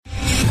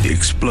The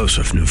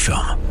explosive new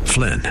film,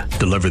 Flynn,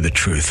 deliver the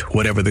truth,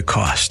 whatever the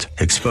cost,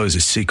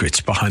 exposes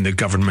secrets behind the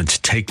government's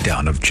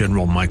takedown of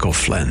General Michael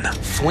Flynn.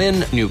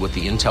 Flynn knew what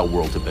the intel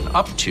world had been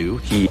up to.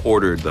 He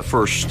ordered the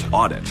first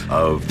audit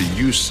of the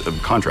use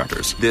of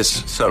contractors.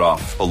 This set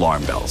off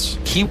alarm bells.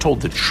 He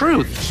told the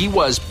truth. He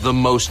was the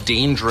most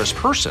dangerous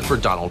person for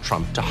Donald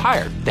Trump to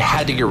hire. They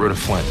had to get rid of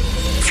Flynn.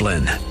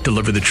 Flynn,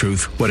 deliver the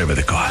truth, whatever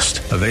the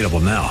cost. Available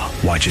now.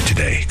 Watch it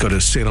today. Go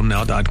to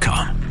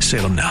salemnow.com.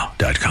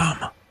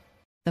 salemnow.com.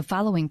 The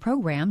following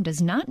program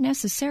does not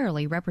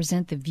necessarily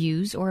represent the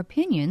views or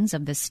opinions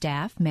of the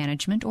staff,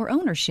 management, or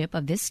ownership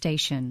of this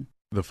station.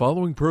 The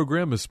following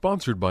program is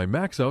sponsored by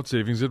Max Out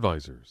Savings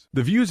Advisors.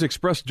 The views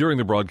expressed during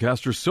the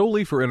broadcast are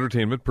solely for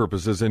entertainment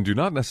purposes and do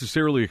not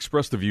necessarily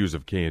express the views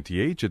of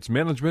KNTH, its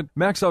management,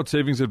 Max Out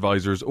Savings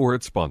Advisors, or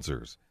its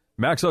sponsors.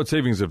 Max Out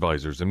Savings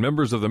Advisors and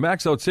members of the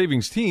Max Out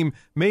Savings team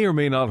may or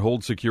may not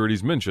hold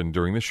securities mentioned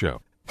during the show.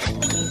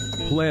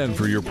 Plan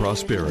for your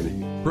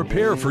prosperity.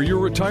 Prepare for your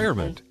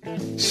retirement.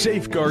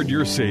 Safeguard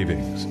your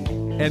savings.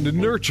 And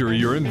nurture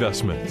your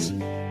investments.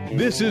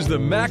 This is the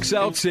Max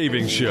Out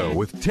Savings Show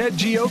with Ted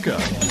Gioka,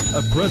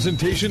 a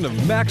presentation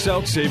of Max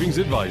Out Savings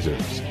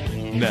Advisors.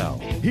 Now,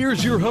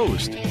 here's your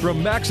host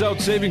from Max Out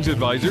Savings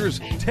Advisors,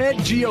 Ted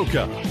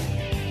Gioka.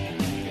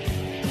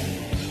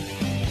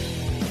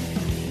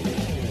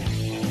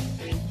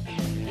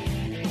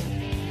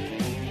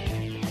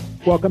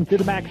 Welcome to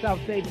the Max Out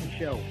Savings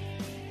Show.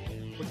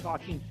 We're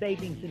talking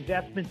savings,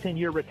 investments, and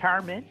your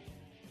retirement.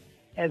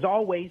 As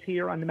always,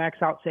 here on the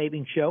Max Out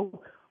Savings Show,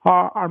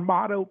 our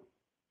motto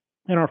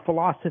and our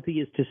philosophy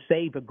is to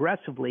save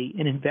aggressively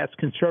and invest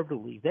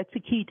conservatively. That's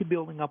the key to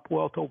building up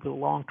wealth over the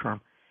long term.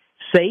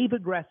 Save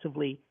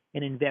aggressively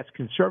and invest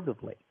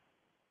conservatively.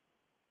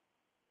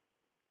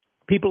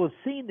 People have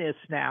seen this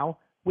now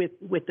with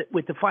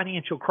the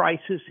financial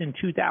crisis in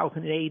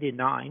 2008 and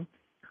 9,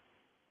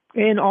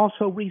 and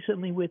also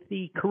recently with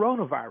the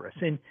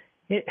coronavirus. And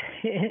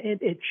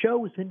it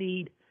shows the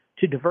need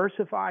to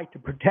diversify, to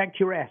protect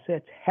your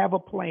assets, have a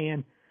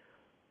plan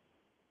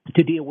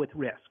to deal with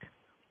risk.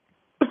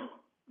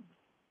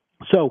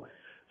 So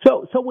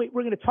we're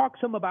going to talk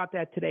some about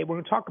that today. We're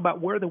going to talk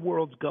about where the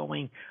world's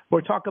going. We're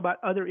going to talk about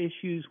other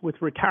issues with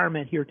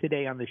retirement here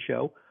today on the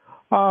show.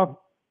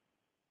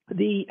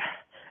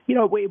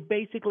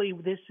 Basically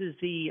this is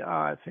the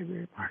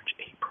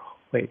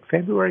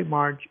February,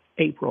 March,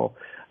 April.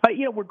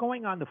 We're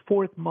going on the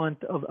fourth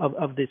month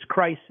of this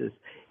crisis,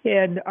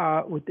 and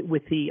with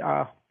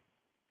the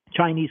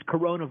Chinese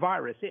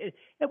coronavirus.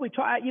 And we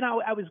talk.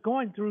 I was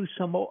going through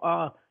some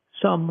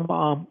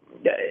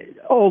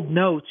old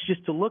notes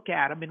just to look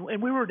at them,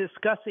 and we were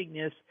discussing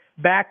this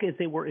back as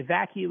they were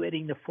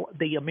evacuating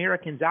the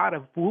Americans out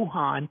of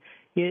Wuhan,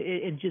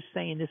 and just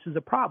saying this is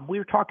a problem. We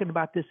were talking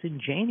about this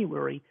in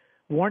January,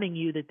 warning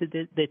you that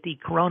the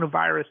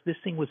coronavirus, this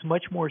thing was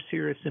much more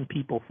serious than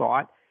people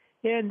thought,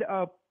 and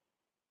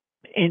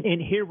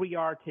here we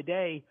are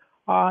today.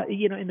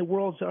 In the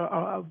world's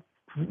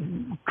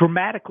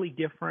dramatically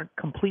different,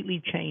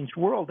 completely changed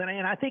world, and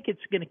I think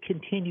it's going to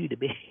continue to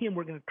be. And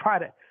we're going to try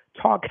to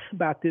talk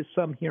about this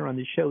some here on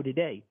the show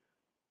today.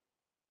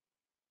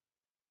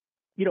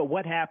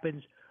 What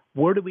happens?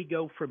 Where do we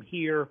go from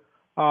here?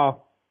 And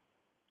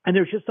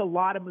there's just a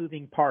lot of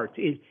moving parts.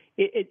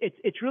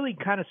 It's really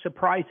kind of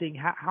surprising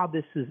how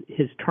this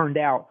has turned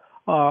out.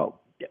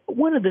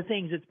 One of the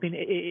things that's been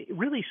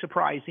really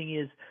surprising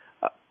is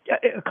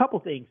a couple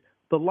things.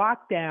 The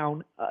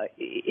lockdown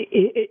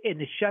and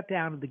the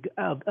shutdown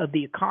of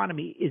the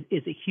economy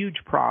is a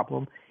huge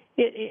problem.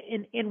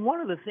 And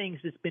one of the things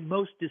that's been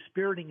most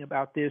dispiriting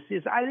about this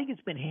is I think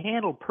it's been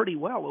handled pretty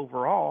well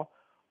overall.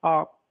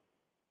 A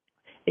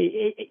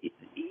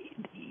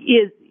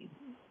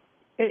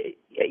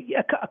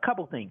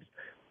couple things.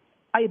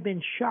 I have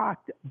been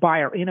shocked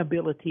by our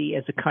inability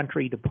as a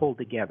country to pull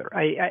together.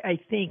 I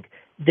think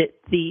that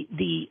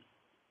the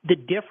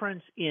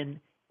difference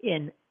in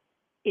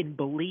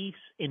beliefs,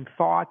 in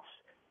thoughts,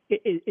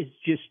 is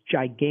just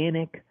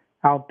gigantic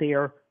out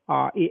there.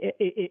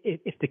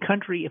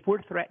 If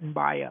we're threatened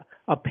by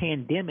a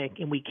pandemic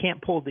and we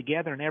can't pull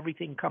together and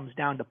everything comes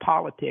down to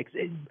politics,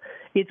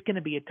 it's going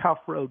to be a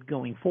tough road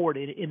going forward.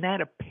 And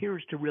that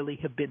appears to really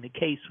have been the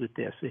case with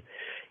this.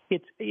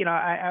 It's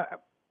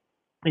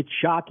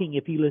shocking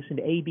if you listen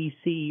to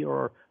ABC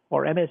or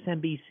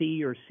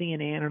MSNBC or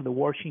CNN or the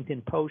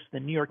Washington Post, the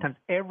New York Times.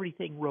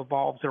 Everything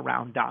revolves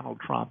around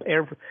Donald Trump.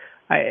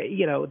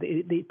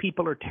 The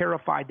people are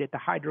terrified that the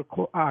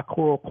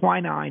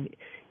hydrochloroquine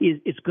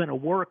is going to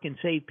work and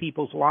save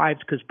people's lives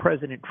because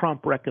President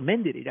Trump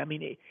recommended it. I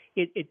mean,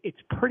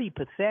 it's pretty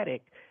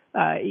pathetic.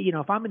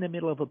 If I'm in the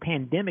middle of a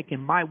pandemic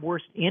and my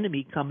worst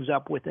enemy comes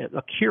up with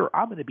a cure,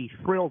 I'm going to be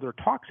thrilled or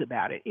talks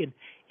about it. And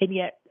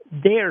yet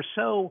they're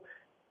so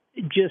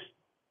just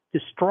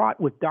distraught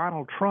with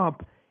Donald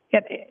Trump.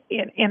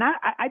 And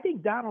I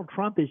think Donald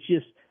Trump is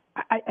just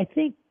I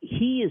think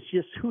he is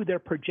just who they're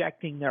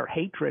projecting their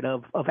hatred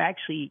of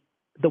actually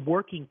the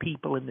working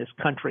people in this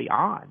country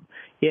on.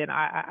 And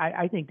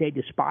I think they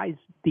despise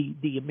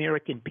the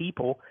American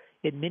people.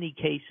 in many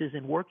cases,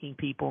 and working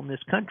people in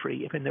this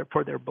country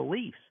for their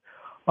beliefs.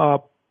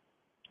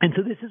 And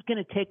so this is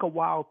going to take a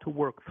while to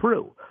work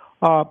through.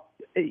 Sunday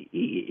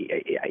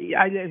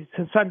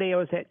I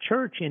was at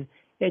church, and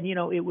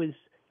it was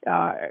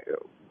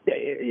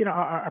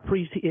our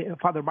priest,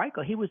 Father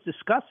Michael. He was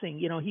discussing.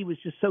 He was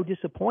just so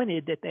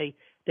disappointed that they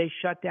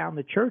shut down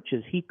the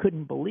churches. He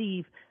couldn't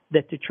believe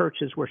that the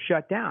churches were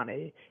shut down.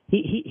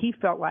 He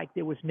felt like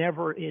there was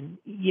never in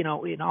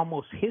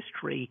almost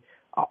history,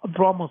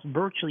 for almost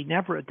virtually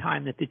never a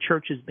time that the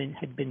church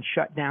had been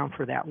shut down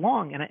for that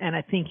long. And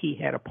I think he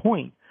had a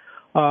point.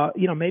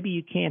 Maybe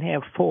you can't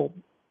have full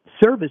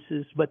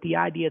services, but the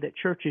idea that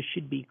churches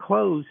should be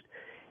closed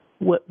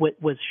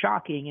was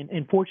shocking.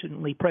 And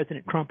fortunately,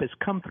 President Trump has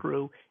come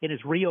through and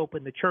has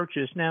reopened the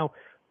churches. Now,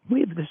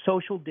 we have the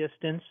social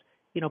distance,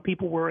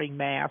 people wearing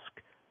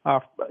masks,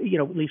 at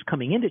least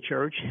coming into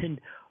church. And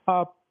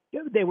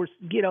they were,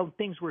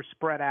 things were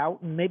spread out,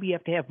 and maybe you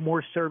have to have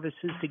more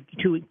services to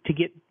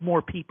get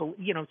more people,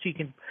 so you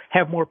can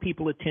have more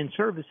people attend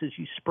services.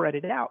 You spread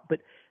it out,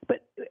 but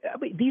I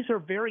mean, these are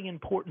very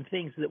important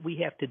things that we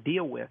have to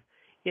deal with.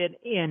 And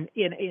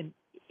he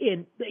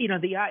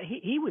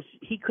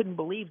couldn't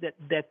believe that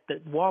the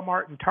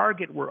Walmart and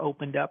Target were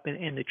opened up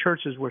and the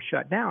churches were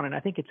shut down, and I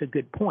think it's a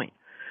good point.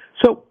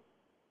 So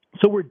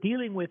we're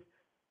dealing with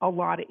a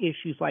lot of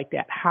issues like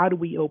that. How do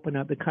we open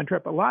up the country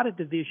up? A lot of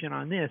division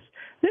on this.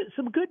 There's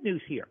some good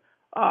news here.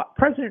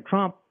 President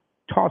Trump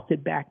tossed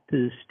it back to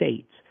the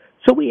states.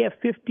 So we have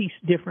 50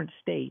 different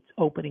states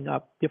opening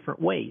up different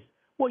ways.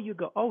 Well, you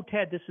go, oh,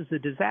 Ted, this is a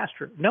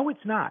disaster. No,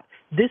 it's not.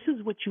 This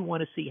is what you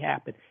want to see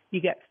happen. You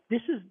got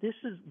this is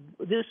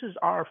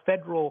our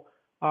federal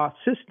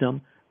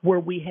system where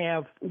we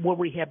have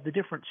the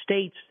different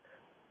states.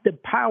 The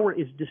power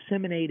is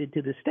disseminated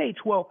to the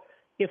states. Well,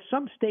 if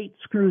some state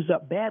screws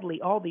up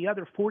badly, all the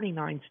other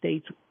 49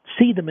 states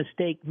see the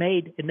mistake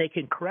made and they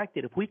can correct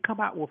it. If we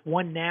come out with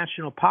one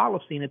national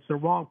policy and it's the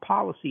wrong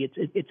policy,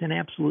 it's an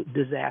absolute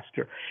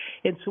disaster.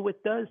 And so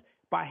it does,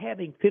 by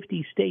having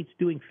 50 states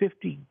doing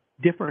 50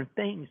 different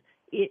things,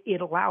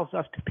 it allows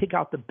us to pick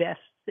out the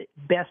best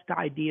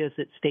ideas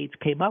that states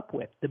came up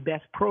with, the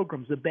best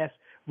programs, the best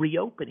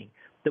reopening,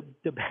 the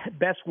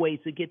best ways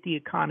to get the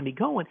economy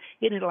going.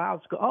 And it allows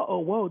us to go,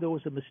 whoa, there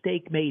was a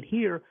mistake made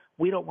here.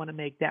 We don't want to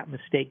make that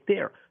mistake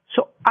there.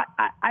 So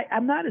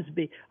I'm not as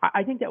big.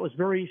 I think that was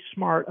very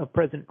smart of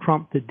President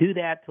Trump to do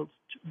that, to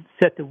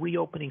set the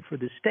reopening for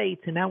the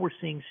states. And now we're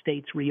seeing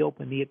states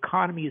reopen. The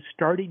economy is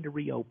starting to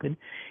reopen.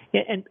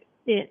 And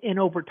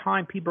over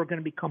time, people are going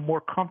to become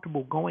more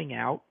comfortable going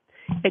out.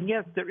 And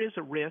yes, there is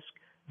a risk,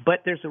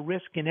 but there's a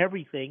risk in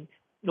everything.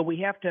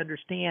 We have to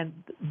understand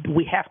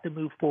we have to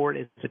move forward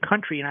as a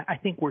country, and I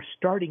think we're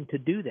starting to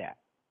do that.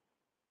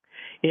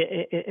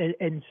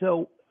 And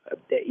so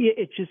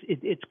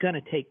it's going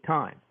to take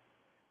time.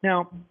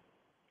 Now,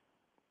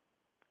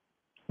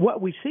 what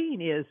we've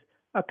seen is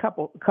a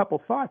couple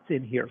thoughts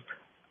in here.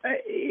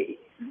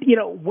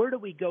 Where do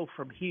we go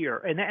from here?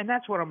 And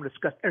that's what I'm going to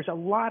discuss. There's a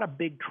lot of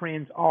big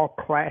trends all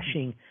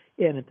clashing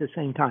in at the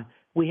same time.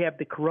 We have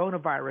the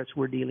coronavirus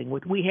we're dealing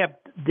with. We have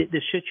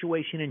the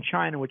situation in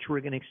China, which we're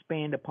going to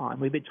expand upon.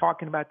 We've been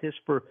talking about this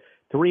for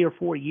 3 or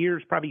 4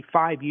 years, probably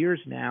 5 years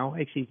now.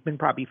 Actually, it's been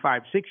probably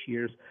 5, 6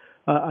 years,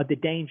 the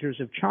dangers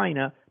of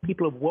China.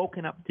 People have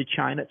woken up to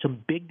China.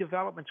 Some big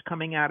developments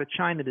coming out of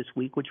China this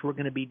week, which we're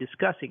going to be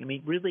discussing. I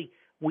mean, really,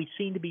 we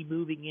seem to be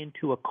moving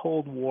into a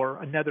Cold War,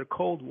 another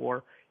Cold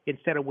War.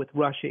 Instead of with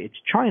Russia, it's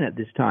China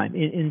this time.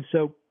 And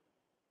so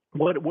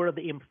what are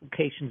the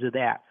implications of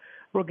that?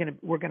 We're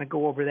going to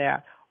go over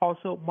that.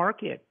 Also,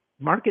 markets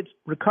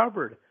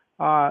recovered.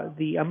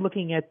 I'm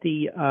looking at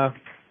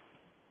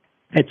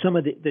at some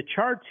of the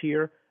charts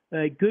here.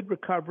 Good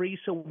recovery.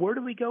 So where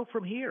do we go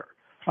from here?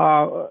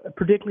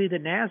 Particularly the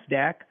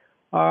Nasdaq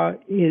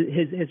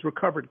has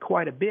recovered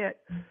quite a bit,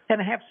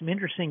 and I have some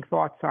interesting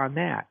thoughts on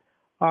that.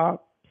 And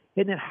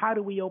then how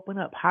do we open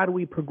up? How do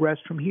we progress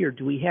from here?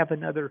 Do we have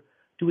another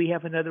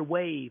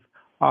wave?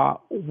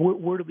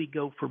 Where do we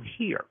go from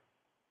here?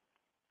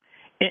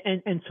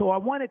 And so I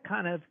want to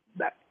kind of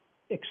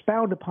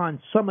expound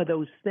upon some of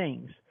those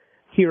things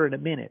here in a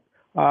minute.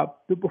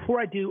 But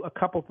before I do, a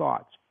couple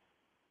thoughts.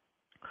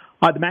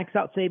 The Max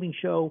Out Savings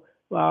Show,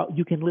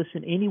 you can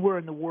listen anywhere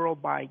in the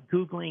world by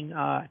Googling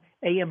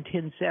AM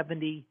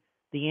 1070,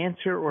 The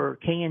Answer, or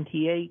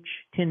KNTH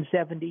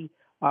 1070.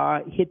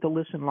 Hit the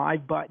Listen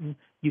Live button.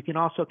 You can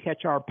also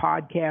catch our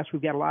podcast.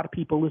 We've got a lot of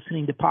people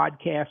listening to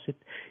podcasts.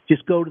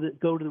 Just go to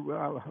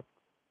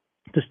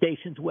the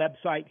station's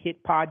website,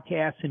 hit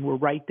podcasts, and we're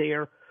right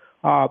there.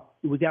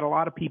 We've got a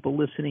lot of people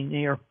listening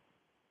there.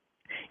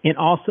 And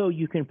also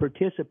you can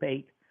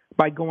participate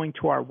by going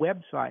to our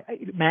website,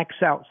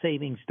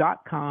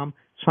 maxoutsavings.com.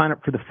 Sign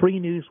up for the free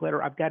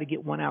newsletter. I've got to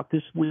get one out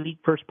this week,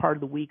 first part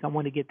of the week. I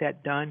want to get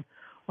that done.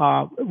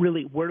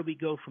 Really, where do we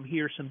go from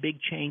here? Some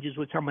big changes,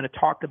 which I'm going to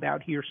talk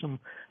about here,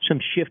 some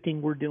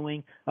shifting we're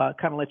doing, kind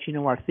of let you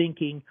know our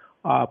thinking.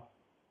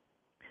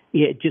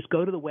 Just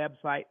go to the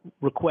website,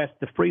 request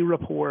the free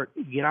report,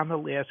 get on the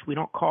list. We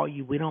don't call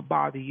you. We don't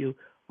bother you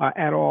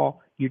at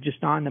all. You're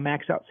just on the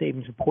Max Out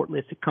Savings Report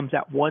list. It comes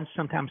out once,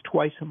 sometimes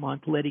twice a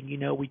month, letting you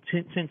know. We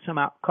send some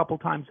out a couple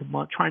times a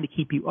month, trying to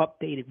keep you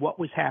updated what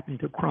was happening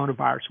to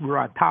coronavirus. We're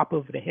on top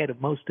of it ahead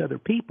of most other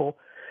people.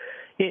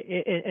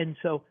 And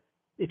so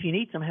if you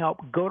need some help,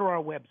 go to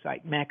our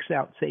website,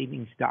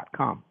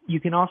 maxoutsavings.com. You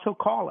can also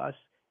call us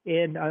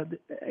and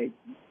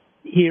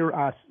hear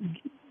us.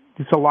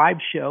 It's a live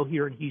show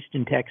here in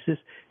Houston, Texas,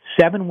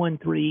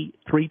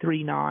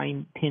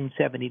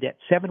 713-339-1070. That's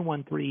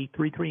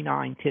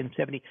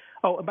 713-339-1070.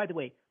 Oh, and by the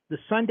way, the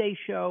Sunday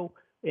show,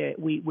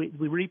 we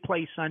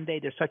replay Sunday.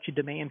 There's such a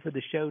demand for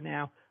the show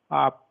now.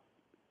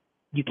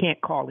 You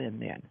can't call in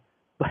then,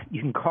 but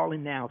you can call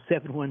in now,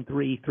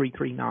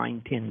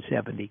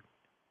 713-339-1070.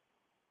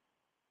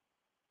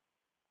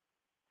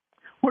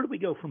 Where do we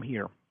go from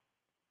here?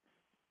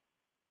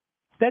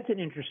 That's an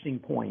interesting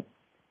point.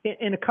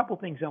 And a couple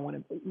things I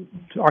want to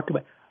talk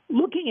about.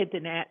 Looking at the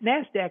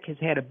NASDAQ has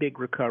had a big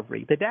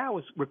recovery. The Dow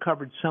has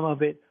recovered some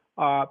of it.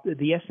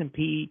 The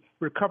S&P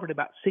recovered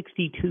about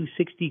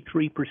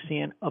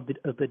 63% of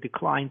the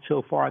decline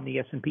so far in the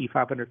S&P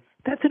 500.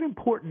 That's an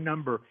important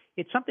number.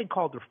 It's something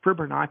called the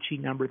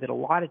Fibonacci number that a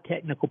lot of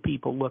technical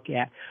people look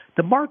at.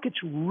 The markets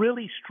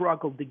really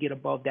struggled to get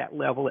above that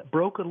level. It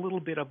broke a little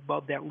bit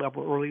above that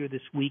level earlier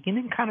this week and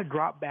then kind of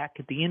dropped back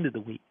at the end of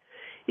the week.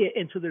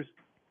 And so there's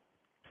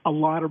a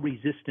lot of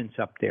resistance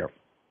up there.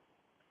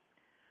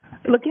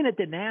 Looking at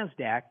the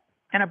NASDAQ,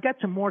 and I've got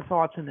some more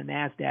thoughts on the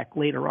NASDAQ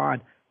later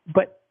on,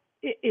 but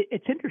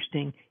it's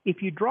interesting.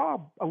 If you draw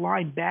a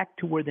line back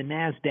to where the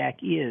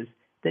NASDAQ is,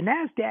 the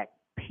NASDAQ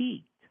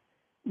peaked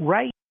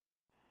right.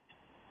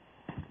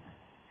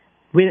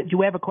 Do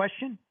you have a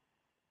question?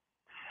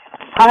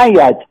 Hi,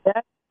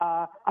 Ted.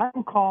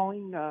 I'm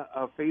calling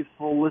a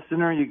faithful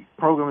listener. Your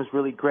program is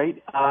really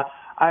great.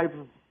 I've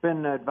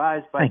been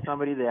advised by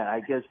somebody that I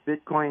guess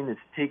Bitcoin is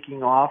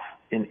taking off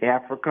in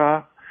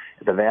Africa,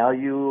 the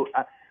value.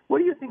 What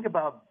do you think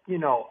about,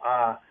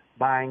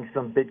 buying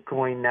some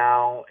Bitcoin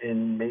now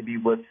and maybe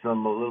with a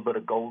little bit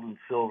of gold and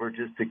silver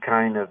just to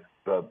kind of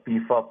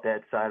beef up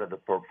that side of the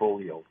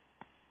portfolio?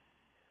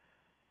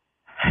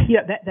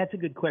 Yeah, that's a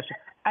good question.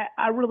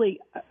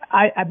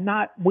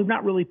 We've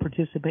not really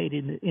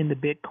participated in the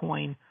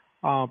Bitcoin.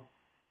 And,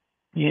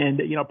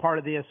 part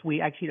of this,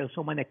 we actually know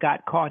someone that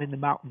got caught in the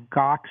Mt.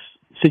 Gox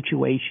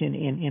situation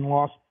and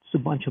lost a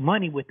bunch of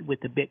money with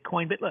the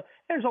Bitcoin. But look,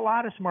 there's a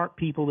lot of smart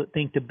people that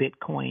think the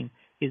Bitcoin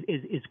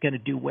is going to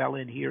do well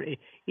in here.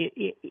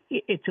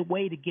 It's a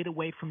way to get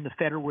away from the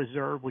Federal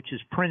Reserve, which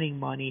is printing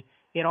money.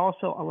 It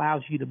also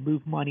allows you to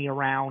move money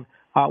around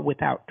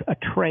without a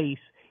trace.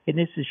 And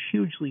this is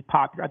hugely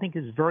popular. I think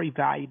it's very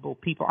valuable.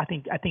 People, I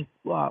think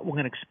we're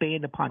going to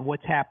expand upon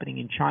what's happening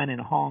in China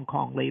and Hong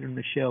Kong later in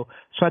the show.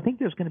 So I think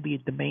there's going to be a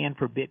demand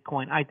for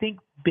Bitcoin. I think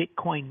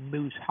Bitcoin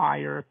moves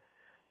higher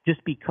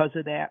just because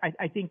of that.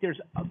 I think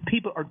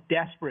people are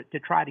desperate to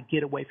try to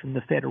get away from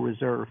the Federal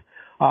Reserve.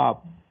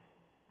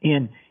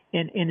 And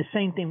the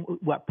same thing.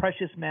 What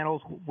precious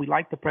metals? We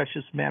like the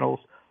precious metals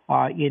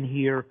in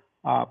here.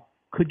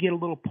 Could get a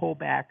little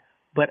pullback.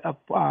 But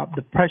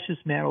the precious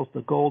metals,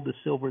 the gold, the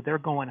silver, they're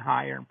going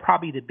higher. And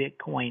probably the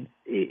Bitcoin,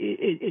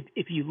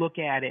 if you look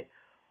at it,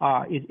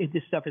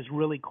 this stuff is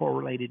really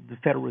correlated to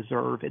the Federal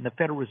Reserve. And the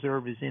Federal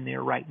Reserve is in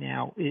there right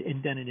now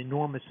and done an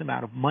enormous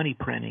amount of money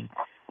printing.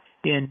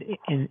 And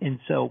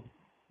so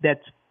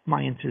that's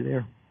my answer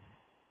there.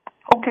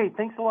 Okay,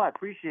 thanks a lot.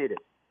 Appreciate it.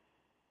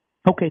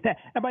 Okay.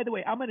 And by the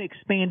way, I'm going to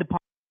expand upon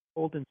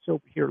gold and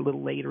silver here a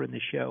little later in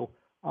the show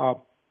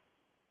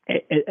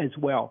as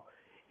well.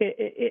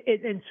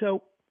 And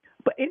so,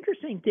 but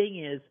interesting thing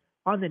is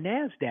on the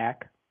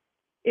NASDAQ,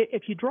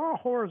 if you draw a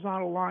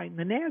horizontal line,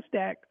 the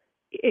NASDAQ,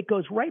 it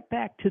goes right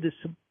back to the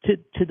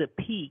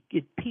peak.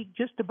 It peaked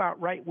just about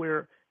right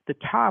where the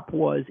top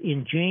was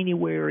in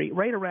January,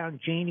 right around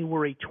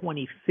January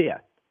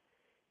 25th.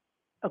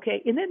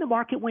 Okay, and then the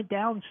market went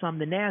down some,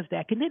 the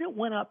NASDAQ, and then it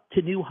went up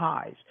to new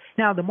highs.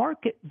 Now, the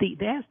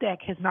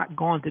NASDAQ has not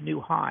gone to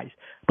new highs,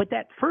 but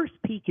that first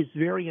peak is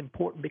very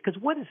important because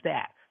what is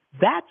that?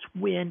 That's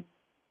when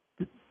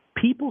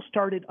people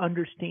started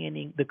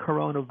understanding the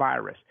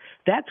coronavirus.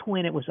 That's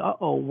when it was,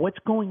 what's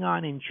going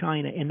on in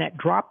China? And that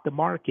dropped the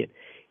market.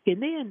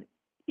 And then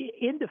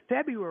into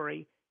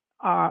February,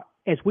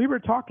 as we were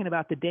talking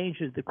about the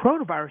dangers of the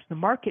coronavirus, the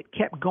market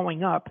kept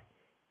going up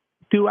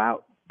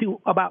throughout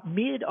about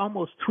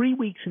almost 3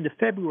 weeks into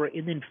February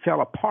and then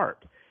fell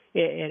apart.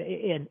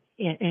 And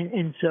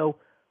so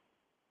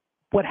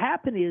what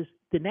happened is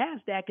the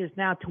NASDAQ is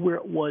now to where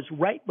it was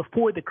right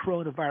before the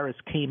coronavirus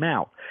came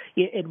out.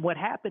 And what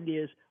happened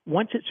is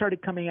once it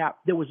started coming out,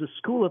 there was a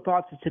school of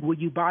thought that said, well,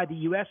 you buy the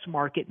U.S.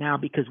 market now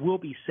because we'll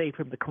be safe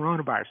from the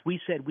coronavirus.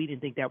 We said we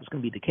didn't think that was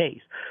going to be the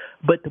case.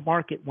 But the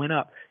market went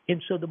up. And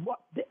so the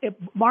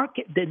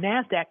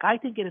NASDAQ, I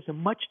think it is a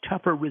much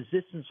tougher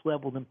resistance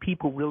level than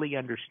people really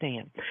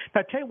understand.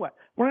 Now, I'll tell you what,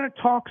 we're going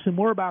to talk some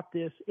more about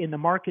this in the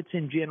markets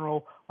in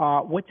general,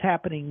 what's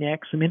happening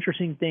next, some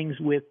interesting things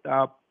with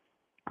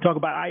talk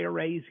about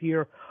IRAs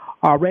here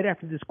right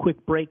after this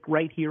quick break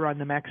right here on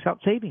the Max Out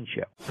Savings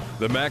Show.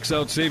 The Max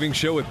Out Savings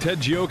Show with Ted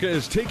Gioka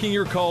is taking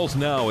your calls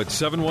now at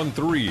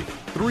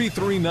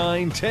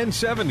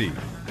 713-339-1070.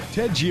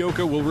 Ted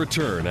Gioka will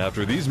return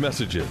after these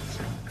messages.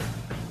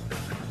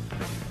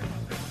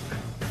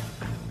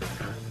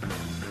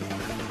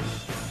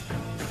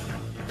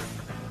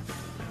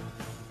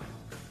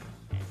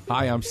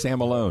 Hi, I'm Sam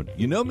Malone.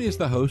 You know me as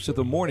the host of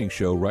the morning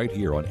show right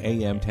here on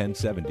AM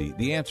 1070,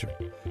 The Answer.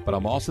 But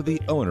I'm also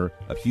the owner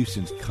of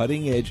Houston's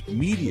cutting-edge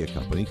media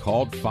company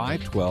called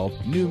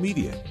 512 New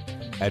Media.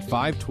 At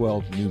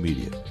 512 New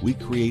Media, we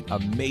create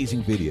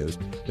amazing videos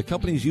the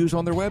companies use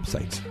on their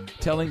websites,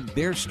 telling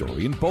their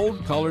story in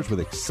bold colors with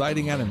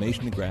exciting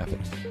animation and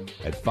graphics.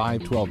 At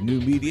 512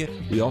 New Media,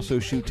 we also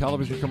shoot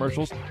television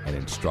commercials and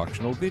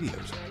instructional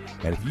videos.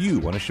 And if you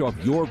want to show off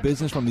your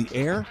business from the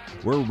air,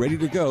 we're ready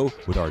to go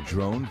with our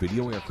drone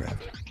video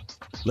aircraft.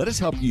 Let us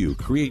help you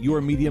create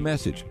your media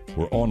message.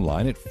 We're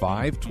online at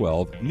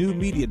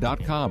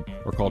 512newmedia.com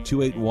or call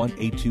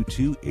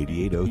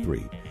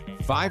 281-822-8803.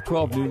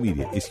 512 New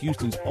Media is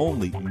Houston's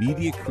only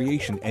media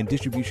creation and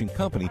distribution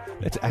company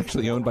that's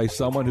actually owned by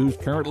someone who's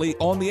currently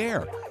on the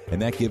air.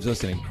 And that gives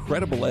us an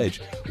incredible edge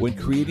when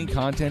creating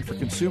content for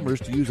consumers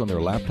to use on their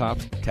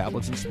laptops,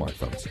 tablets, and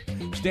smartphones.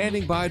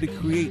 Standing by to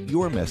create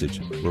your message,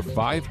 we're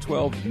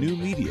 512 New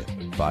Media,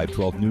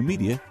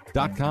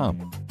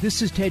 512newmedia.com.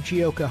 This is Ted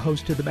Gioka,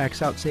 host of the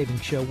Max Out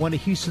Savings Show, one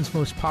of Houston's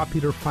most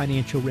popular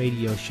financial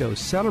radio shows,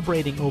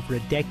 celebrating over a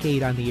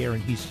decade on the air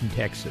in Houston,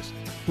 Texas.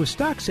 With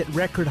stocks at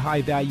record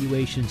high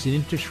valuations and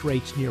interest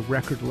rates near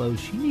record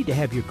lows, you need to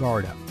have your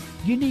guard up.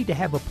 You need to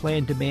have a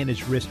plan to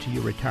manage risk to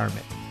your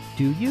retirement.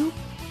 Do you?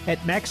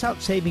 At Max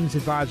Out Savings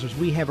Advisors,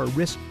 we have a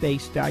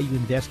risk-based value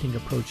investing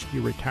approach to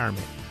your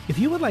retirement. If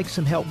you would like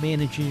some help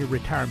managing your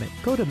retirement,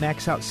 go to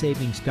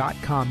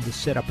maxoutsavings.com to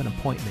set up an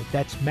appointment.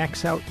 That's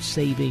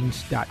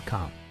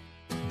maxoutsavings.com.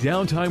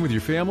 Downtime with your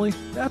family?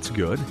 That's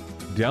good.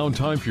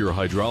 Downtime for your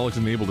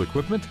hydraulics-enabled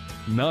equipment?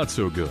 Not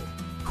so good.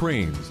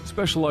 Cranes,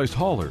 specialized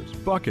haulers,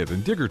 bucket,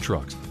 and digger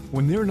trucks.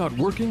 When they're not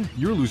working,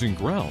 you're losing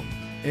ground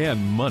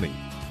and money.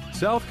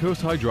 South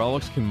Coast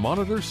Hydraulics can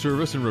monitor,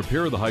 service, and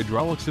repair the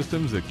hydraulic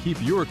systems that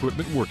keep your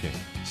equipment working.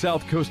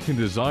 South Coast can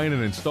design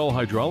and install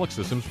hydraulic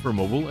systems for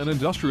mobile and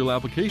industrial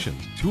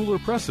applications, tool or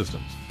press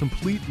systems,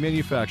 complete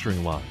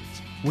manufacturing lines.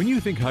 When you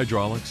think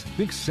hydraulics,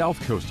 think South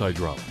Coast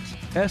Hydraulics.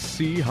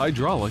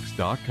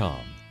 schydraulics.com.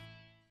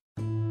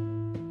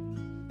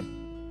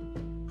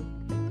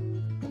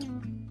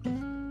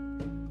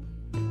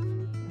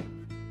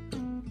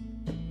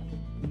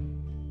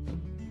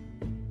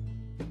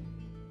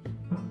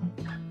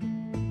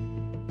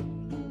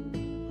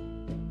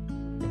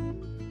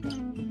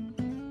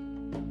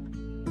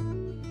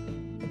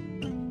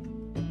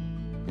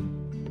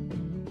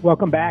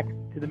 Welcome back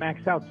to the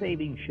Max Out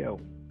Savings Show.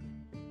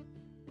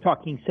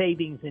 Talking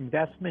savings,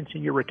 investments,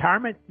 in your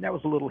retirement. That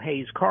was a little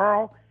Hayes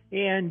Carl.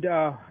 And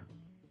the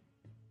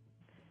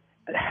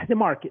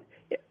market.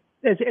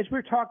 As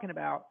we're talking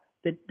about,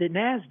 the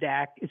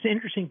NASDAQ, it's an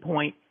interesting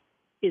point,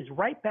 is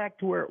right back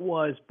to where it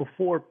was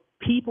before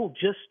people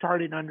just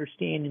started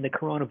understanding the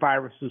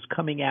coronavirus was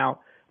coming out.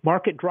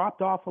 Market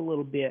dropped off a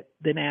little bit,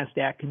 the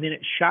NASDAQ, and then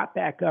it shot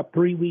back up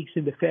 3 weeks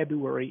into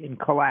February and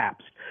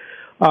collapsed.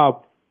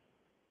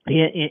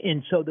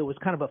 And so there was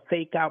kind of a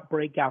fake out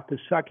breakout to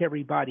suck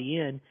everybody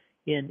in,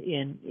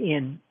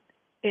 and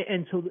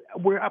so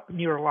we're up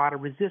near a lot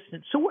of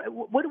resistance. So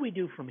what do we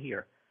do from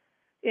here?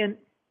 And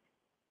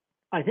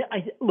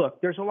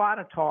look, there's a lot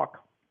of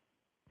talk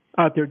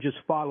out there. Just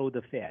follow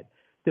the Fed.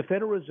 The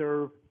Federal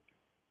Reserve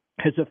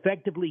has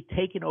effectively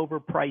taken over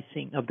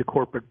pricing of the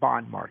corporate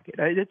bond market.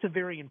 That's a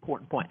very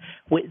important point.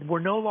 We're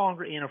no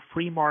longer in a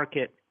free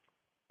market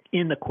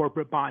in the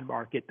corporate bond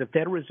market. The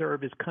Federal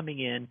Reserve is coming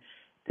in.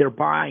 They're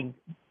buying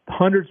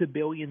hundreds of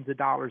billions of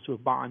dollars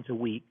of bonds a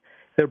week.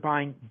 They're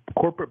buying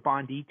corporate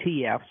bond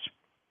ETFs,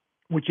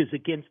 which is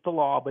against the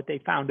law, but they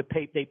found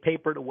they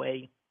papered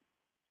away.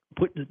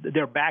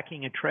 They're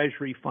backing a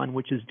treasury fund,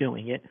 which is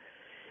doing it.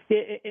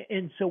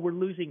 And so we're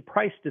losing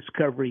price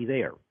discovery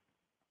there.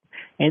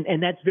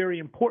 And that's very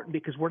important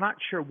because we're not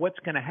sure what's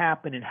going to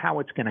happen and how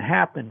it's going to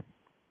happen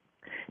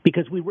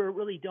because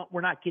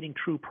we're not getting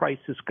true price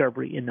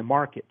discovery in the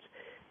markets.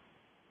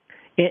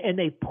 And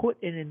they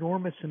put an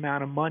enormous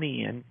amount of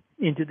money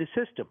into the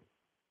system.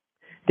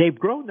 They've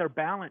grown their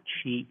balance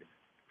sheet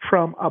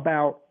from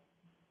about,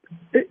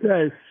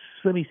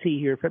 let me see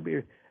here,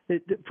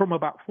 from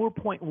about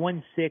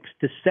 $4.16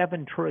 to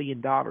 $7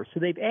 trillion. So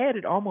they've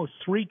added almost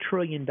 $3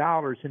 trillion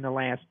in the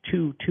last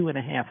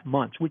 2.5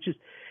 months, which is,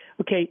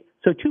 okay,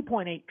 so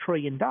 $2.8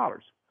 trillion.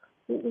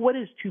 What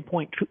is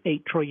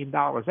 $2.8 trillion?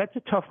 That's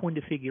a tough one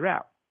to figure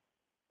out.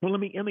 Well, let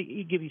me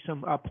give you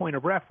some point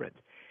of reference.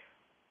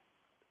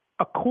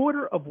 A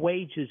quarter of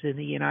wages in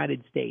the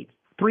United States,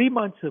 3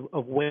 months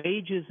of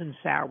wages and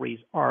salaries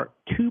are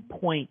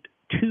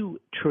 $2.2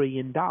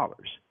 trillion.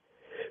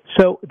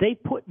 So they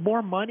put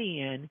more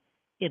money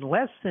in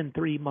less than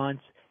 3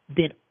 months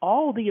than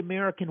all the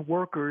American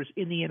workers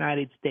in the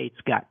United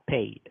States got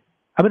paid.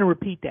 I'm going to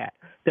repeat that.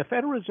 The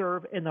Federal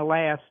Reserve in the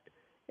last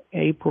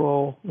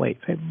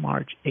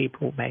March,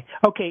 April, May.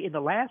 Okay, in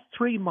the last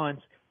 3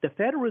 months, the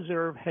Federal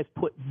Reserve has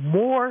put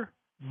more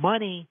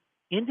money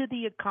into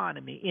the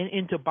economy,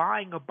 into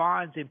buying of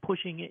bonds and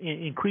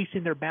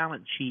increasing their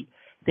balance sheet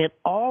than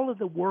all of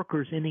the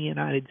workers in the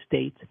United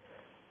States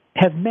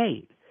have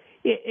made.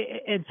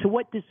 And so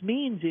what this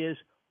means is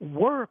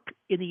work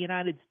in the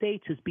United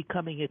States is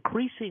becoming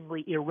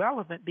increasingly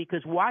irrelevant,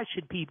 because why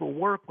should people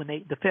work when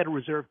the Federal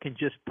Reserve can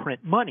just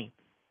print money?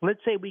 Let's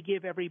say we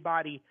give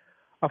everybody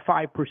a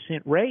 5%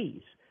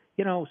 raise.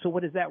 So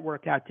what does that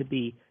work out to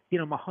be?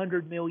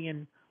 $100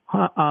 million,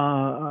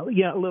 a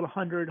little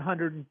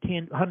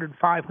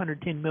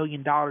 $110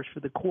 million for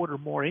the quarter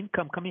more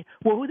income coming.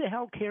 Well, who the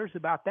hell cares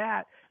about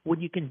that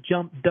when you can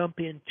dump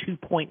in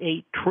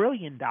 $2.8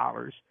 trillion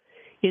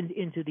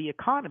into the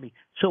economy?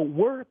 So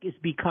work is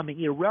becoming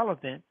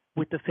irrelevant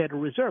with the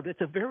Federal Reserve.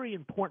 That's a very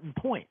important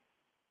point.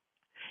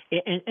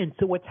 And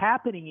so what's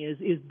happening is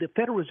the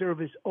Federal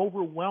Reserve is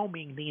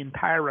overwhelming the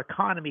entire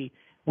economy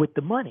with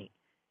the money.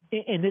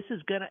 And this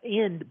is going to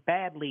end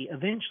badly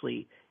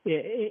eventually.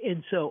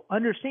 And so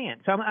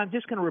understand. So I'm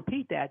just going to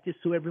repeat that just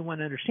so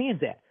everyone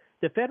understands that.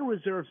 The Federal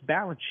Reserve's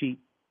balance sheet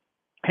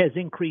has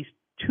increased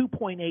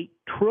 $2.8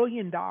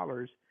 trillion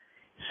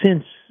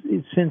since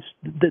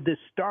the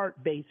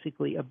start,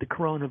 basically, of the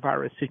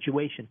coronavirus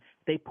situation.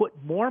 They put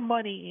more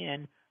money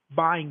in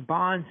buying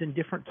bonds and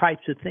different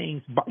types of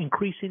things,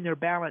 increasing their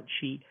balance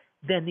sheet,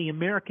 than the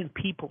American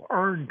people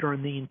earned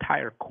during the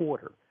entire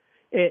quarter.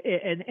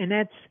 And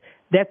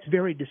that's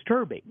very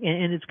disturbing,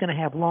 and it's going to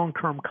have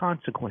long-term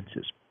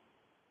consequences.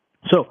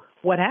 So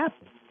what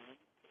happened?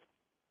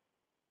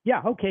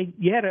 Yeah, okay.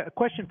 You had a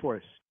question for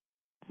us.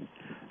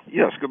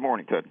 Yes, good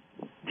morning, Ted.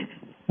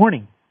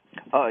 Morning.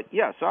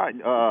 Yes,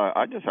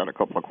 I just had a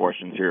couple of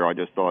questions here. I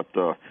just thought,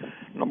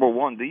 number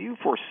one, do you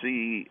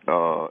foresee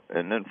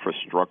an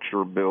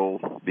infrastructure bill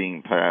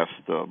being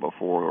passed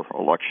before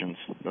elections?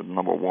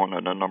 Number one.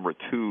 And then number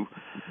two,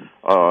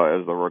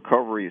 as the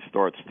recovery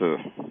starts to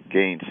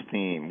gain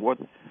steam, what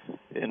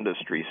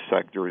industry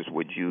sectors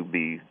would you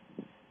be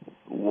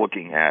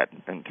looking at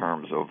in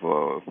terms of,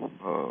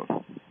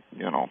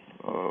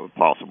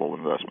 possible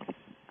investment?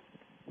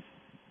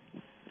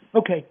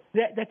 Okay,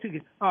 that's a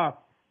good.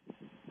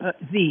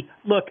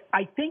 Look,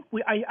 I think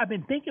I've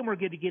been thinking we're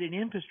going to get an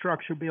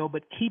infrastructure bill,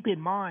 but keep in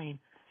mind,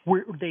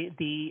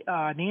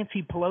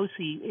 Nancy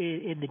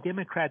Pelosi and the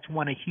Democrats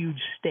want a huge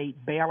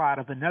state bailout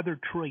of another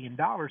 $1 trillion,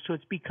 so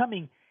it's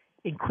becoming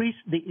increased.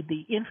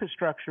 The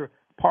infrastructure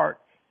part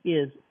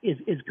is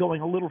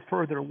going a little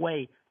further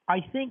away.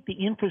 I think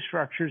the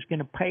infrastructure is going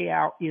to pay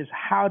out is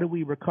how do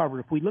we recover?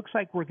 If we looks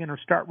like we're going to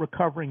start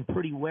recovering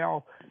pretty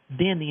well,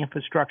 then the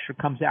infrastructure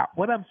comes out.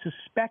 What I'm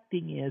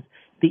suspecting is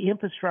the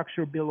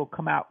infrastructure bill will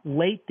come out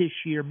late this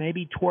year,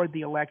 maybe toward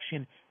the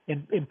election,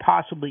 and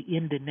possibly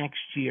into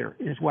next year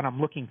is what I'm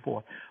looking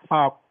for.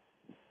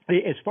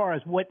 As far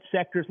as what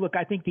sectors, look,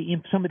 I think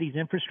some of these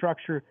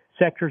infrastructure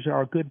sectors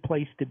are a good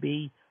place to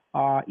be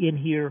in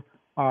here.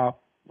 I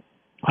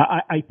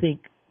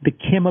think the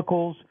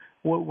chemicals,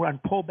 we're on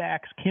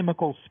pullbacks,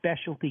 chemicals,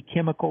 specialty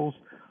chemicals.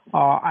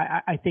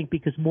 I think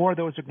because more of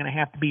those are going to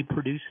have to be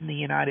produced in the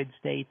United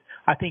States.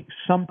 I think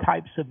some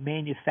types of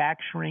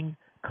manufacturing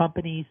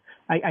companies,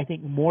 I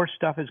think more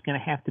stuff is going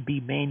to have to be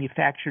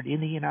manufactured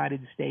in the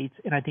United States,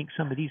 and I think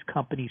some of these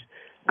companies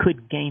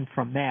could gain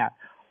from that.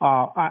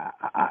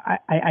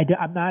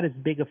 I'm not as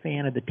big a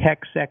fan of the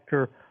tech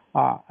sector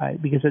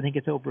because I think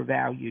it's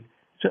overvalued.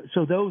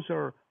 So those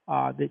are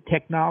the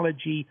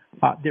technology.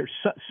 There's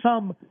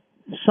some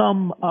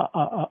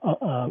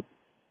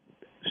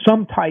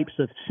types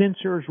of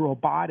sensors,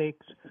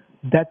 robotics.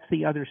 That's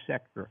the other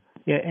sector,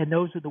 and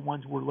those are the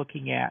ones we're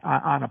looking at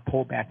on a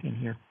pullback in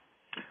here.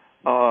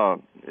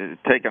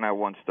 Taking that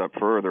one step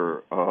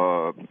further,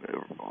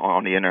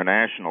 on the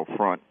international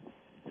front,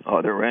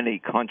 are there any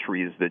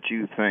countries that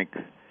you think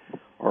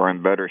are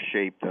in better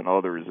shape than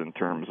others in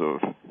terms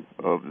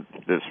of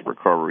this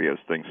recovery as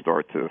things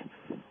start to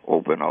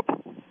open up?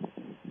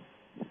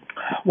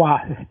 Wow,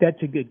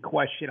 that's a good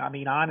question. I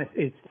mean,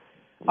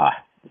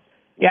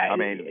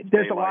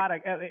 there's a lot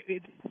of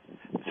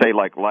say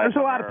like Latin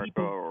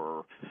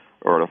America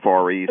or the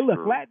Far East.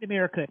 Look, Latin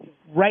America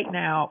right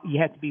now, you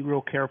have to be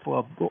real careful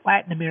of.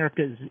 Latin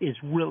America is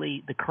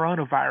really, the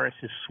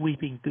coronavirus is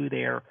sweeping through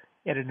there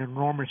at an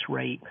enormous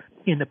rate,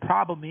 and the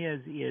problem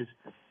is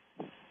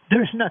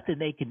there's nothing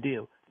they can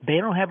do. They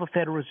don't have a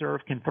Federal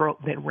Reserve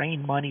that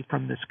rain money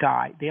from the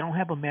sky. They don't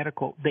have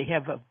they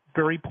have a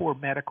very poor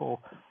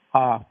medical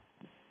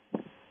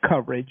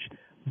coverage.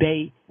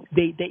 They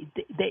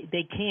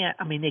can't.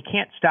 I mean, they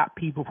can't stop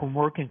people from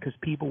working because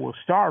people will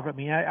starve. I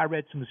mean, I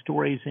read some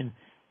stories in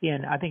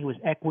I think it was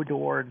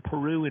Ecuador and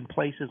Peru and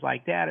places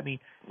like that. I mean,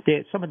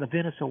 some of the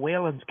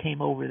Venezuelans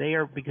came over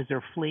there because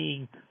they're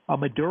fleeing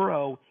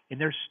Maduro and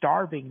they're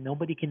starving.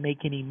 Nobody can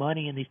make any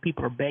money, and these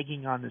people are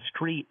begging on the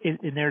street.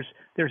 And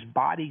there's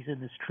bodies in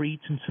the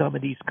streets in some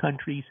of these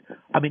countries.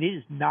 I mean, it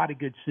is not a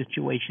good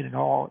situation at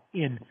all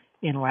in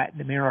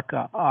Latin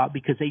America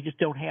because they just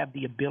don't have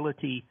the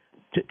ability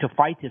to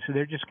fight this, so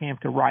they're just going to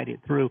have to ride it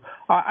through.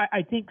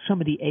 I think some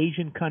of the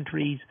Asian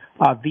countries,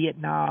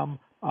 Vietnam,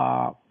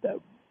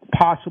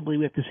 possibly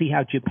we have to see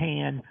how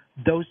Japan,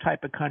 those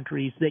type of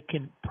countries that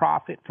can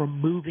profit from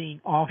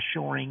moving,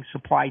 offshoring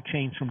supply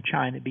chains from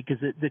China, because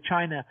the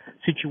China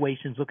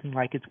situation is looking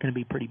like it's going to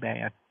be pretty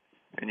bad.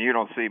 And you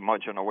don't see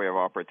much in the way of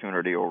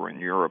opportunity over in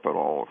Europe at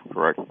all,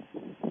 correct?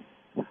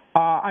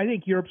 I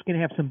think Europe's going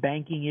to have some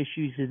banking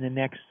issues in the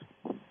next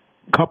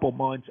couple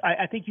months.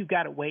 I think you've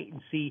got to wait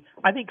and see.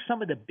 I think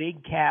some of the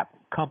big cap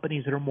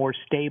companies that are more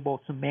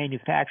stable, some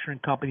manufacturing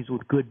companies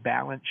with good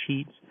balance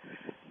sheets,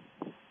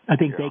 I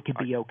think they could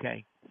be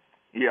okay.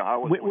 Yeah,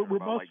 we're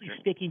mostly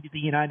sticking to the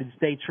United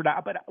States for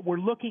now, but we're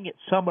looking at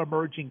some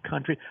emerging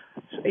countries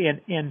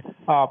and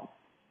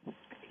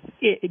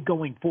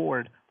going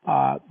forward.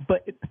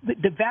 But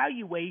the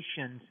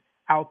valuations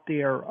out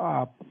there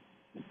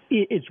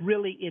is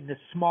really in the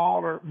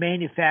smaller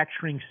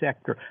manufacturing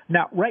sector.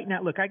 Now, right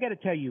now, look, I got to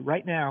tell you,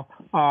 right now,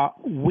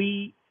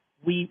 we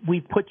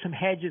put some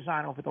hedges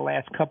on over the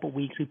last couple of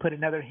weeks. We put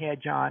another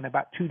hedge on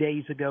about 2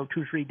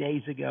 or 3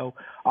 days ago.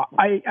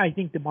 I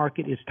think the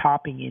market is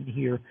topping in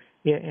here,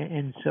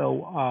 and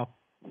so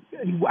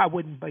I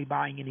wouldn't be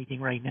buying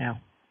anything right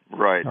now.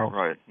 Right.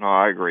 No,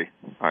 I agree.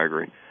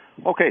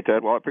 Okay,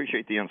 Ted. Well, I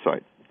appreciate the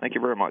insight. Thank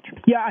you very much.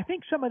 Yeah, I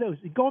think some of those,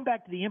 going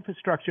back to the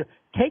infrastructure,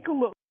 take a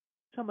look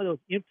at some of those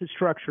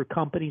infrastructure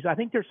companies. I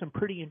think there's some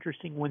pretty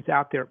interesting ones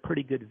out there at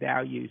pretty good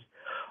values.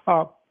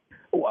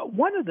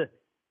 One of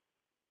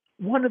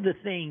the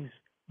things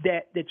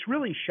that's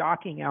really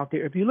shocking out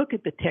there, if you look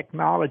at the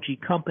technology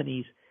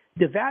companies,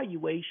 the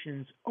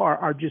valuations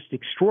are just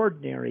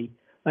extraordinary,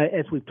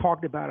 as we've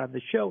talked about on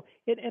the show.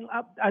 And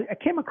I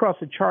came across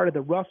a chart of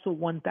the Russell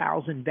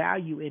 1000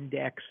 Value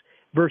Index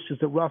versus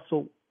the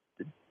Russell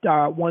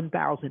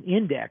 1000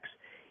 Index.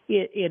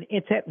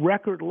 It's at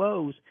record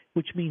lows,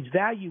 which means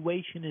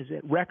valuation is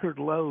at record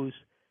lows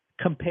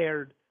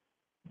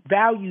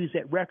values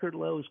at record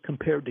lows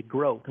compared to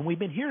growth. And we've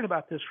been hearing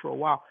about this for a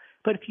while.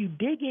 But if you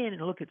dig in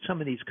and look at some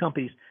of these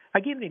companies,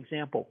 I'll give you an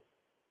example.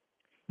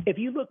 If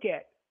you look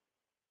at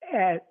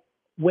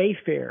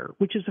Wayfair,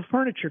 which is a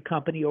furniture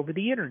company over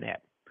the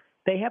internet,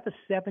 they have a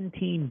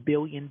 $17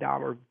 billion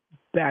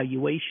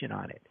valuation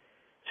on it.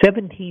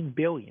 $17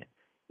 billion.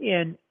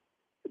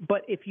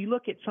 But if you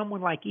look at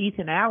someone like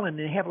Ethan Allen,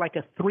 they have like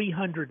a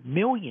 $300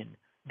 million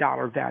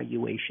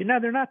valuation. Now,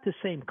 they're not the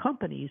same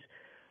companies,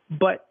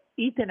 but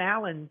Ethan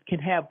Allen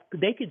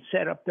they could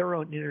set up their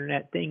own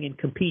internet thing and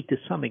compete to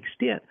some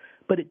extent.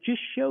 But it just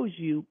shows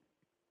you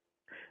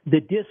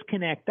the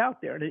disconnect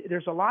out there.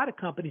 There's a lot of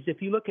companies.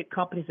 If you look at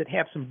companies that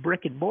have some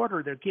brick and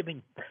mortar,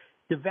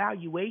 the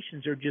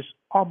valuations are just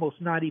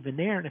almost not even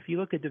there. And if you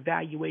look at the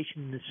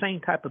valuation in the same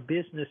type of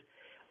business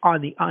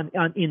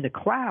in the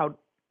cloud,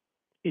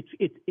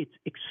 it's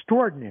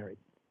extraordinary.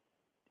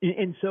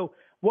 And so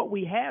what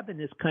we have in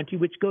this country,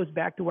 which goes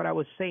back to what I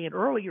was saying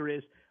earlier,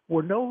 is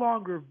we're no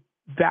longer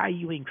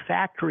valuing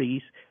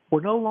factories.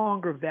 We're no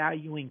longer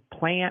valuing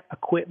plant,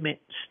 equipment,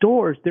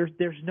 stores.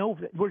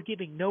 We're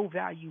giving no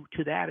value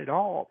to that at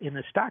all in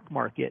the stock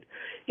market.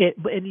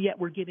 And yet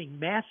we're giving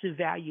massive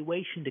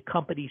valuation to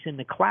companies in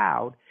the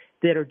cloud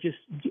that are just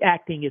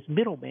acting as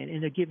middlemen,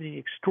 and they're giving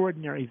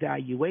extraordinary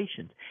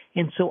valuations.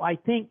 And so I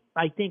think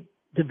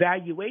the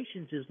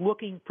valuations is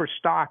looking for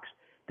stocks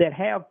that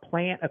have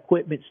plant,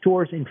 equipment,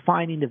 stores, and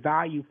finding the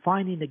value,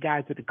 finding the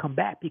guys that have come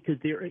back, because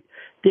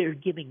they're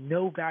giving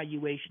no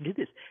valuation to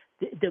this.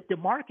 The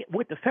market,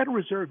 what the Federal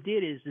Reserve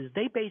did is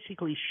they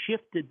basically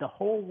shifted the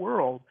whole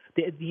world,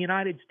 the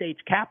United States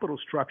capital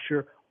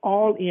structure,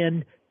 all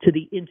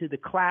into the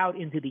cloud,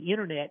 into the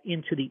internet,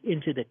 into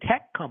the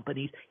tech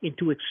companies,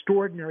 into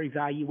extraordinary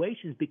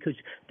valuations, because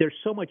there's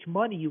so much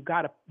money you've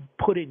got to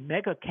put in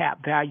mega cap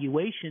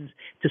valuations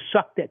to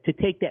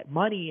take that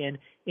money in,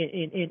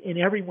 and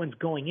everyone's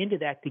going into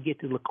that to get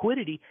the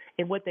liquidity.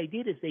 And what they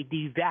did is they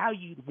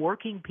devalued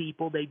working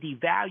people, they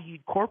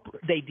devalued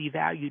they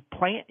devalued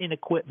plant and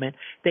equipment,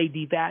 they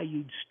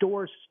devalued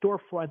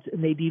storefronts,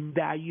 and they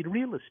devalued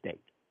real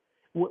estate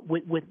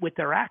with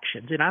their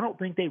actions. And I don't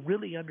think they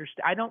really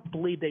understand. I don't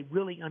believe they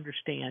really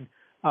understand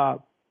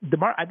the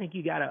market. I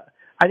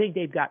think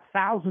they've got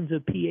thousands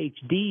of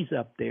PhDs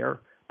up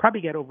there,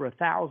 probably got over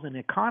 1,000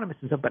 economists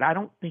and stuff, but I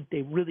don't think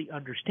they really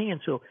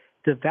understand. So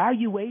the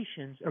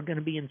valuations are going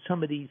to be in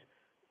some of these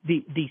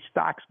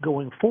stocks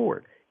going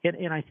forward.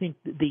 And I think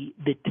the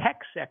tech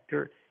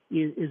sector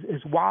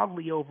is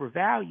wildly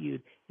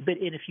overvalued. But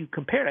if you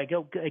compare it, I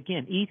go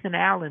again, Ethan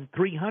Allen,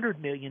 $300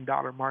 million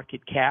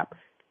market cap,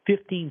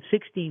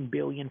 16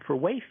 billion for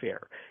Wayfair,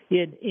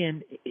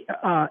 and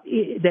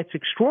that's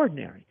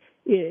extraordinary.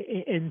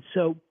 And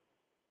so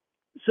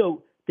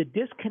the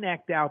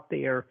disconnect out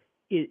there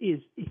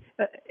is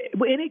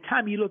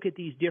anytime you look at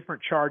these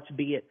different charts,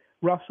 be it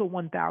Russell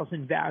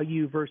 1000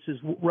 value versus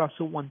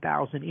Russell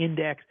 1000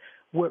 index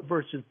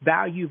versus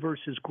value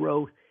versus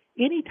growth,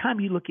 anytime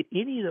you look at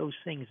any of those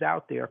things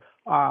out there,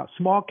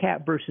 small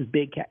cap versus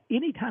big cap,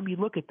 anytime you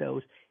look at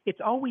those, it's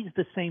always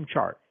the same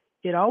chart.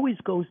 it always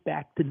goes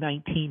back to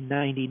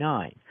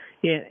 1999,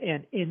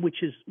 and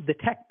which is the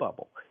tech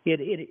bubble.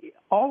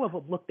 All of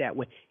them look that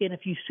way. And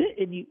if you sit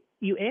and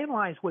you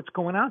analyze what's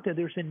going on there,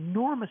 there's an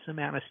enormous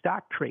amount of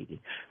stock trading.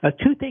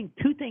 Two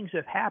things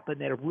have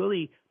happened that have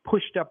really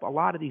pushed up a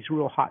lot of these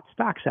real hot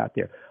stocks out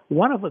there.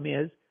 One of them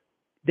is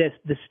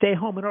the stay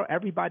home and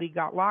everybody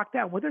got locked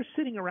down. Well, they're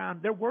sitting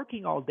around, they're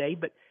working all day,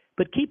 but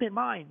keep in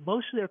mind,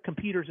 most of their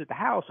computers at the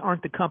house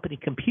aren't the company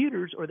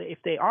computers, or if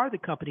they are the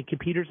company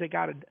computers, they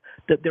got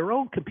their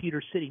own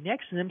computer sitting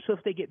next to them. So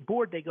if they get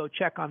bored, they go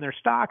check on their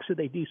stocks, or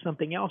they do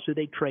something else, or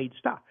they trade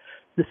stock.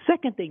 The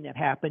second thing that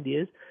happened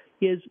is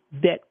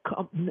that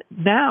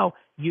now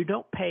you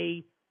don't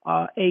pay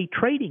a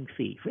trading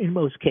fee in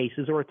most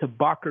cases, or it's $1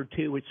 or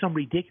 $2. It's some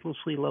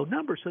ridiculously low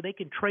number, so they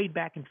can trade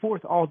back and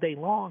forth all day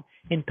long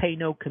and pay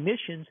no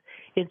commissions.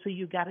 And so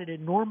you've got an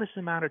enormous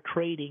amount of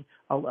trading,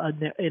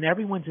 and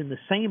everyone's in the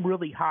same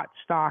really hot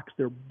stocks.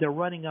 They're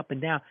running up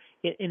and down.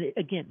 And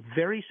again,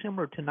 very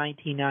similar to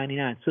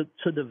 1999.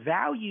 So the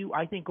value,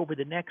 I think, over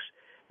the next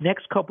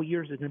couple of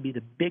years is going to be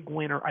the big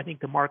winner. I think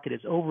the market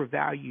is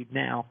overvalued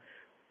now,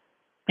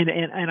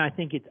 and I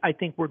think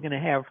we're going to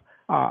have.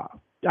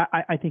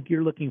 I think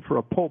you're looking for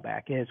a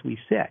pullback, as we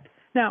said.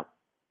 Now,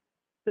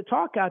 the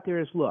talk out there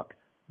is, look,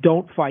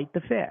 don't fight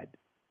the Fed.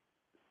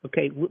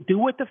 Okay, do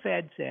what the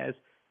Fed says.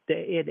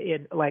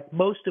 Like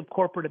most of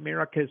corporate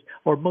America's,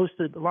 or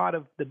a lot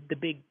of the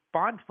big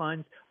bond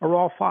funds are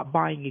all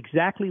buying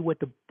exactly what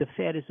the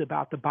Fed is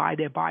about to buy.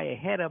 They buy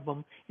ahead of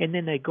them, and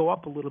then they go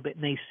up a little bit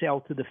and they sell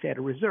to the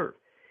Federal Reserve.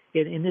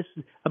 And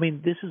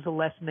this is a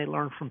lesson they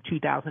learned from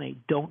 2008.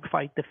 Don't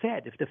fight the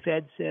Fed. If the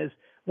Fed says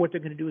what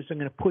they're going to do is they're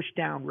going to push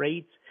down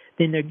rates,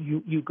 then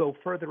you go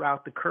further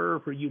out the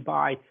curve, or you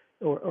buy,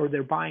 or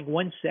they're buying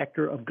one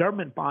sector of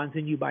government bonds,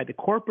 and you buy the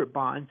corporate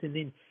bonds, and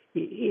then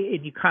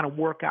you kind of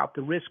work out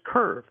the risk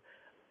curve.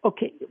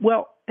 Okay,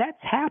 well, that's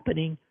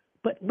happening,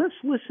 but let's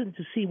listen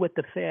to see what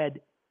the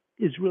Fed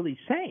is really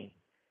saying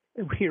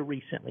here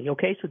recently.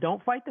 Okay, so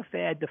don't fight the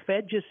Fed. The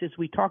Fed just, as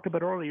we talked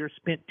about earlier,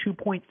 spent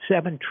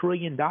 $2.7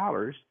 trillion,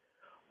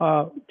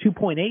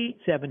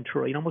 $2.87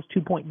 trillion, almost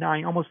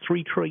 $2.9, almost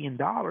 $3 trillion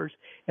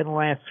in the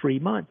last 3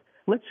 months.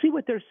 Let's see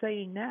what they're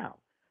saying now.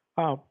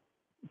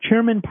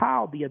 Chairman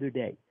Powell the other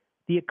day,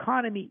 the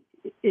economy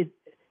has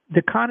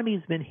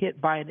been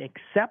hit by an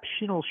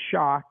exceptional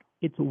shock.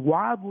 It's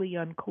wildly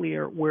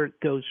unclear where it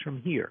goes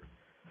from here.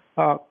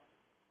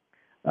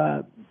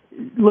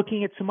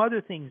 Looking at some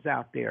other things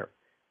out there,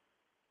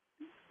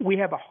 we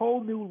have a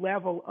whole new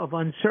level of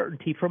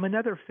uncertainty from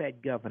another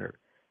Fed governor.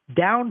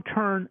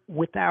 Downturn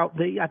without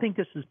I think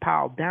this is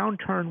Powell,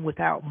 downturn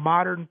without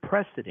modern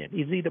precedent.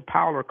 It's either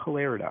Powell or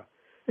Collerda.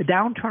 A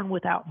downturn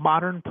without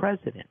modern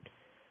precedent.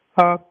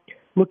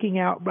 Looking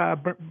out,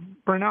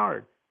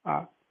 Bernard,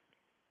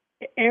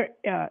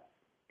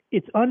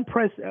 it's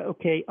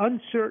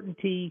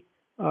uncertainty,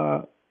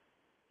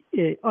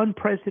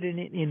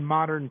 unprecedented in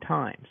modern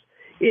times.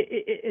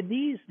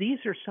 These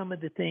are some of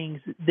the things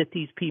that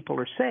these people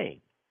are saying.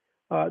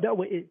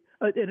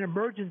 An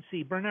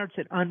emergency, Bernard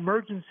said,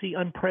 emergency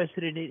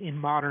unprecedented in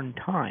modern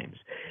times.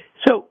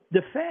 So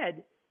the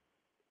Fed,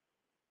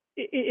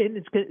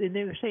 and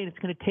they were saying it's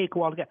going to take a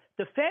while to get.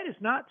 The Fed is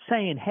not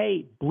saying,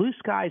 hey, blue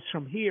skies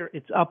from here,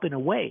 it's up and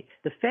away.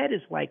 The Fed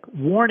is like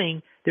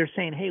warning. They're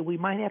saying, hey, we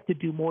might have to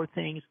do more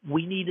things.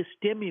 We need a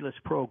stimulus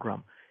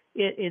program.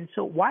 And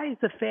so why is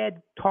the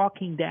Fed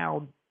talking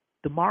down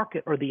the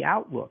market or the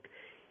outlook?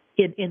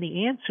 And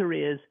the answer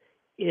is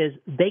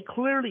they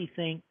clearly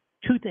think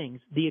two things.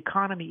 The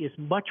economy is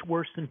much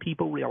worse than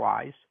people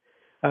realize.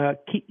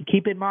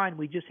 Keep in mind,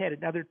 we just had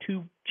another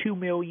 2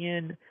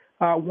 million,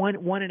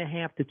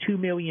 1.5 to 2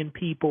 million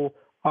people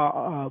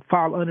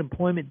file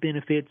unemployment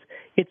benefits.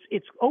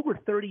 It's over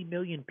 30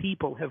 million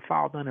people have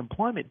filed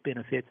unemployment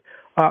benefits.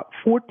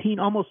 14,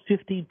 almost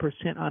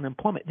 15%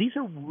 unemployment. These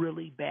are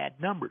really bad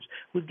numbers.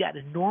 We've got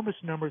enormous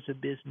numbers of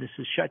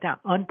businesses shut down.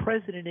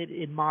 Unprecedented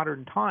in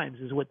modern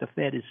times is what the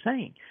Fed is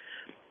saying.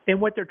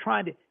 And what they're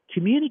trying to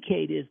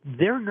communicate is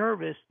they're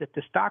nervous that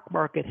the stock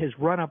market has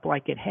run up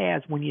like it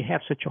has when you have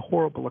such a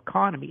horrible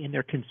economy, and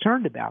they're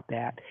concerned about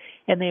that.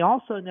 And they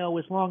also know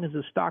as long as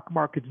the stock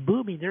market's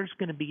booming, there's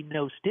going to be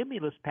no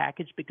stimulus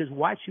package, because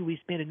why should we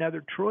spend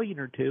another $1 trillion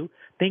or $2 trillion?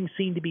 Things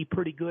seem to be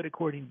pretty good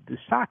according to the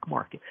stock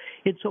market.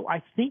 And so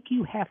I think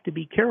you have to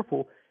be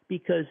careful,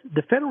 because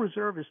the Federal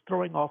Reserve is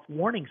throwing off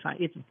warning signs.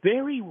 It's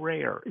very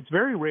rare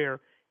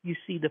you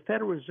see the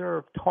Federal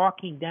Reserve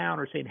talking down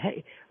or saying,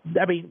 hey,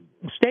 I mean,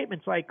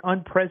 statements like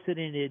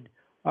unprecedented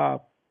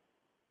downturn,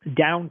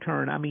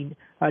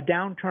 a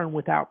downturn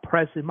without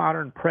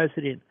modern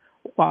precedent,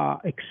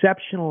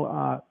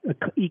 exceptional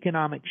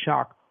economic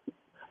shock.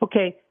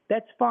 Okay,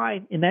 that's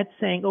fine. And that's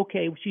saying,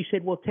 okay, she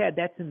said, well, Ted,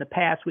 that's in the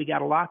past. We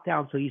got a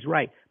lockdown, so he's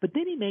right. But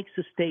then he makes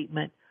a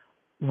statement,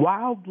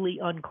 wildly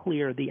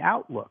unclear, the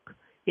outlook.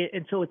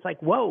 And so it's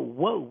like, whoa,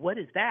 what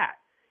is that?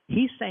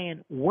 He's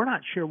saying we're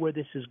not sure where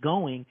this is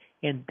going,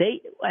 and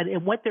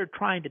what they're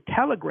trying to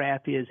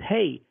telegraph is,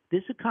 hey,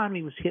 this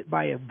economy was hit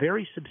by a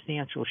very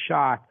substantial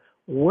shock.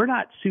 we're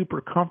not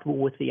super comfortable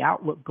with the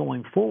outlook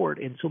going forward,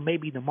 and so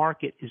maybe the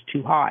market is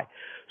too high.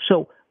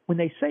 So when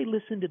they say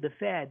listen to the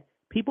Fed,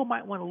 people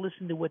might want to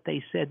listen to what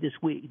they said this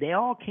week. They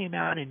all came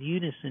out in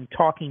unison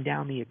talking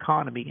down the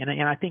economy,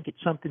 and I think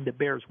it's something that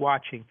bears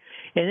watching.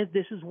 And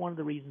this is one of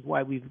the reasons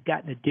why we've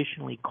gotten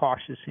additionally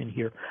cautious in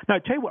here. Now,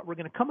 I'll tell you what, we're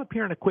going to come up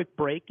here in a quick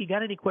break. You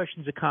got any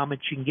questions or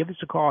comments, you can give us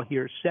a call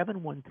here,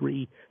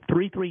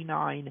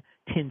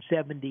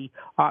 713-339-1070.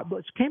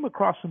 But came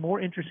across some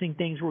more interesting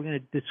things we're going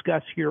to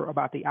discuss here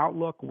about the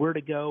outlook, where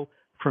to go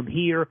from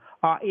here,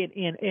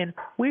 and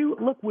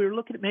we're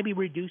looking at maybe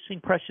reducing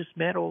precious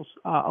metals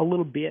a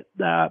little bit.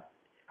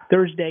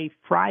 Thursday,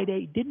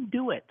 Friday, didn't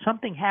do it.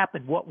 Something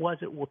happened. What was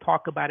it? We'll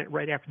talk about it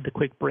right after the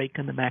quick break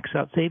on the Max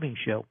Out Savings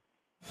Show.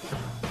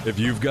 If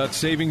you've got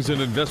savings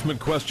and investment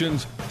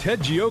questions, Ted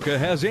Gioka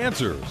has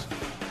answers.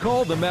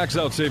 Call the Max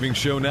Out Savings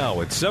Show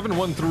now at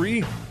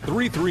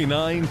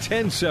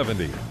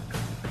 713-339-1070.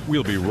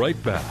 We'll be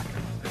right back.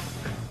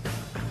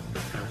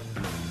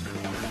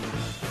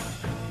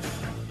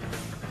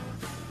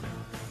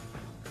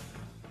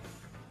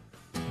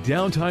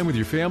 Downtime with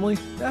your family?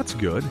 That's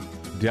good.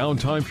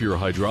 Downtime for your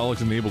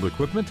hydraulics-enabled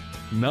equipment?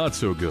 Not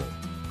so good.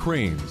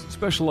 Cranes,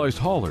 specialized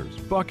haulers,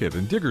 bucket,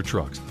 and digger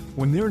trucks.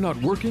 When they're not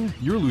working,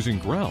 you're losing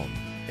ground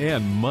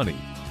and money.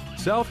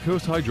 South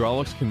Coast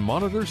Hydraulics can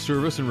monitor,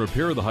 service, and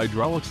repair the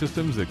hydraulic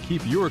systems that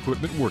keep your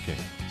equipment working.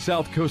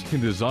 South Coast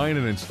can design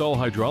and install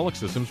hydraulic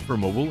systems for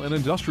mobile and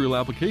industrial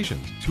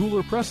applications, tool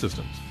or press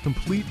systems,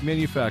 complete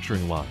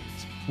manufacturing lines.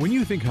 When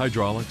you think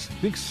hydraulics,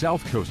 think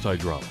South Coast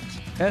Hydraulics.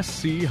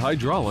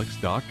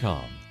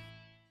 schydraulics.com.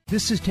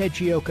 This is Ted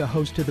Gioka,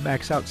 host of the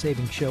Max Out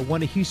Savings Show,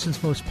 one of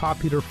Houston's most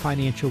popular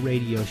financial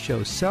radio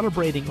shows,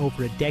 celebrating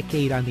over a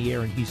decade on the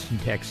air in Houston,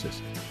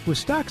 Texas. With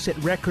stocks at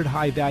record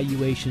high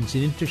valuations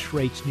and interest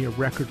rates near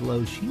record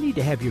lows, you need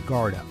to have your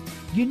guard up.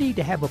 You need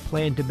to have a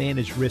plan to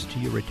manage risk to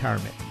your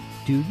retirement.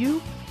 Do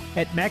you?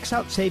 At Max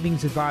Out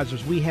Savings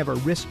Advisors, we have a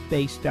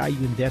risk-based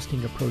value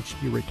investing approach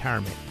to your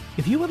retirement.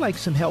 If you would like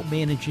some help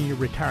managing your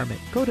retirement,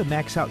 go to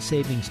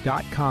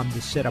maxoutsavings.com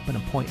to set up an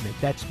appointment.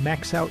 That's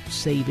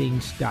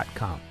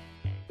maxoutsavings.com.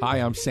 Hi,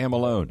 I'm Sam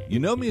Malone. You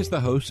know me as the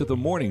host of the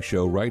morning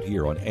show right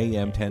here on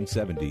AM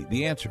 1070,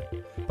 The Answer.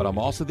 But I'm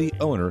also the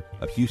owner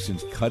of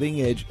Houston's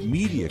cutting-edge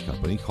media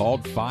company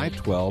called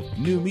 512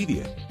 New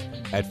Media.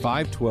 At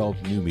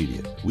 512 New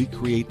Media, we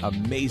create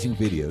amazing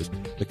videos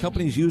the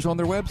companies use on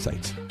their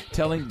websites,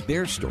 telling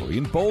their story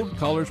in bold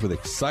colors with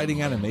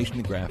exciting animation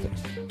and graphics.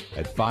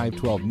 At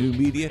 512 New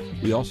Media,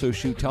 we also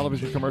shoot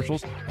television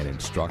commercials and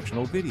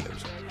instructional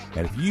videos.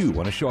 And if you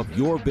want to show off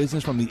your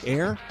business from the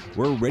air,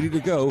 we're ready to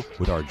go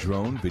with our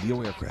drone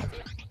video aircraft.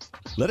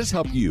 Let us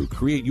help you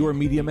create your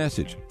media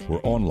message. We're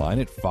online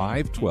at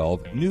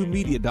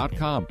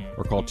 512newmedia.com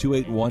or call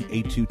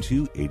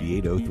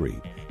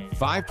 281-822-8803.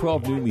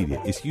 512 New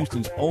Media is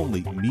Houston's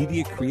only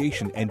media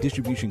creation and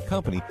distribution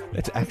company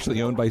that's actually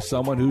owned by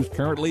someone who's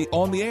currently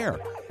on the air.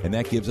 And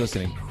that gives us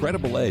an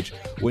incredible edge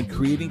when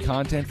creating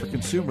content for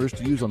consumers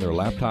to use on their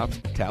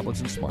laptops, tablets,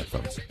 and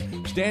smartphones.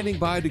 Standing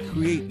by to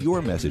create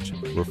your message,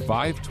 we're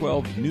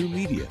 512 New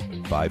Media,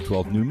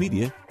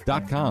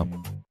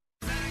 512newmedia.com.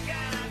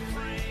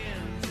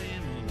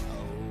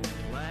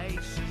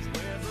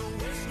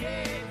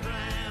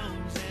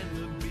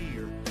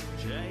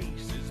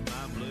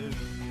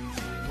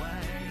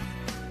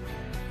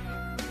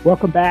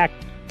 Welcome back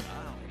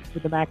to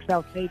the Max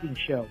Out Savings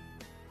Show.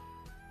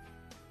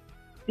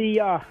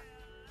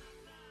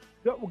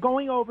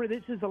 Going over,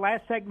 this is the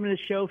last segment of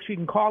the show, so you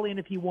can call in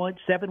if you want,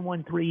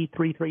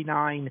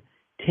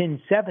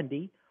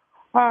 713-339-1070.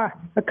 A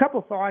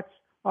couple thoughts.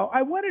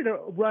 I wanted to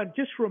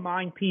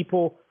remind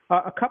people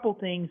a couple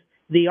things.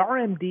 The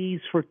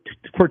RMDs for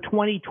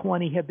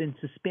 2020 have been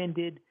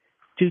suspended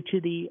due to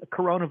the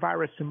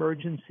coronavirus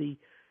emergency,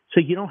 so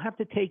you don't have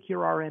to take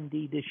your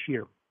RMD this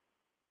year,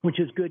 which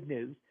is good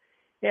news.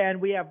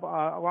 And we have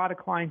a lot of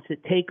clients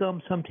that take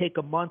them. Some take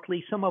them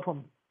monthly. Some of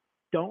them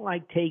don't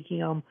like taking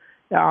them.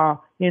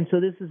 And so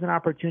this is an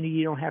opportunity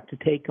you don't have to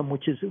take them,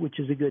 which is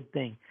a good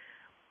thing.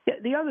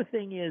 The other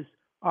thing is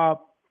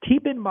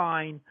keep in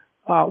mind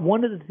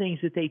one of the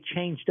things that they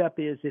changed up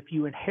is if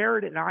you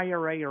inherit an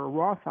IRA or a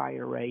Roth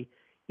IRA,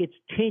 it's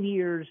 10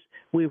 years.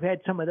 We've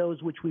had some of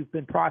those which we've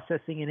been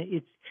processing,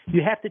 and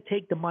you have to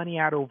take the money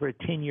out over a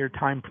 10-year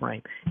time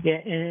frame.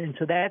 And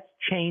so that's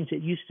changed.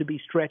 It used to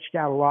be stretched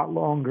out a lot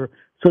longer.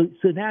 So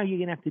now you're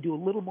going to have to do a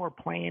little more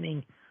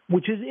planning,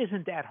 which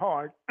isn't that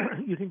hard.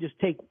 You can just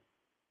take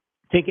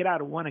it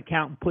out of one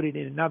account and put it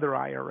in another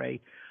IRA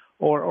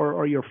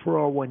or your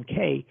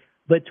 401k.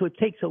 But so it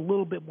takes a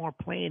little bit more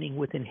planning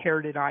with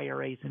inherited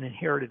IRAs and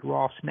inherited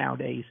Roths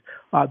nowadays,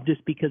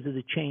 just because of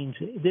the change.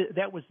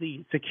 That was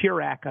the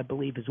Secure Act, I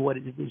believe, is what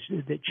it was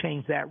that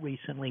changed that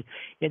recently.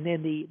 And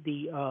then the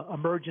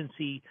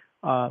emergency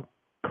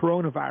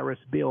coronavirus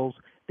bills,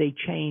 they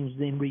changed.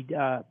 Then we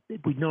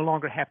no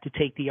longer have to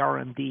take the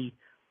RMD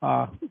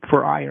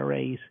for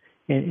IRAs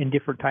and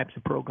different types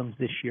of programs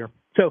this year.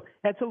 So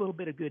that's a little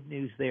bit of good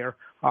news there.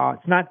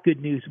 It's not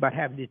good news about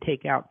having to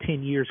take out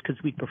 10 years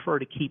because we'd prefer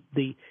to keep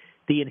the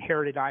the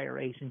inherited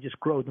IRAs and just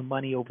grow the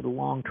money over the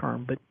long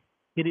term. But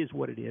it is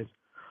what it is.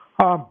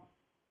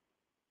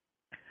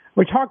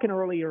 We're talking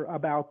earlier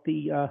about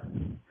the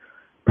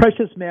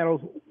precious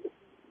metals.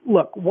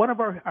 Look, one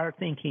of our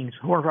thinkings,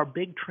 one of our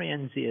big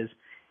trends is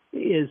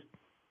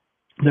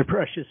the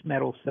precious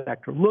metal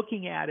sector.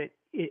 Looking at it,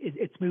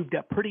 it's moved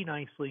up pretty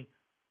nicely.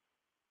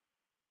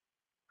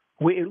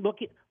 We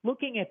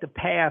looking at the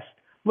past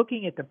on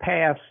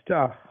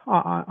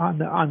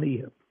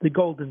the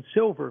gold and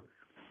silver,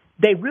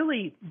 they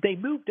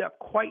moved up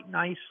quite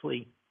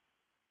nicely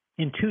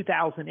in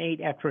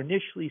 2008 after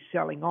initially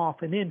selling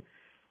off, and then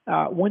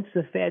once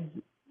the Fed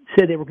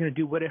said they were going to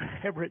do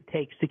whatever it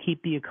takes to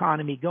keep the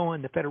economy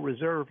going, the Federal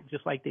Reserve,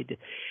 just like they did.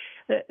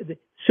 The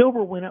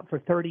silver went up for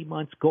 30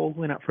 months, gold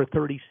went up for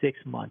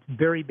 36 months.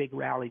 Very big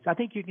rallies. I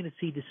think you're going to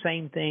see the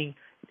same thing,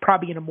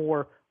 probably in a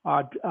more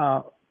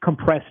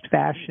compressed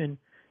fashion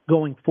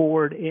going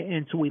forward,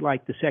 and so we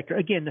like the sector.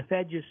 Again, the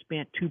Fed just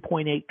spent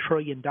 $2.8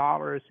 trillion,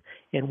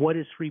 and what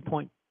is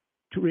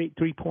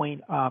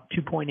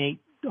 2.8,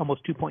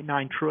 almost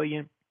 2.9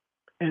 trillion?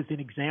 As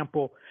an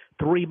example,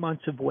 3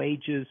 months of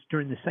wages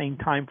during the same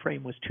time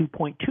frame was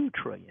 2.2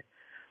 trillion.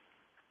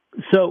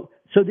 So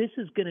this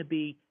is going to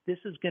be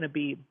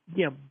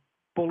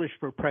bullish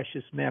for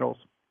precious metals.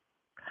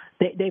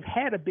 They've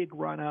had a big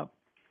run up,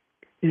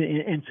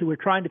 and so we're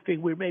trying to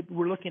figure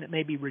we're looking at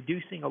maybe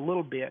reducing a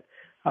little bit.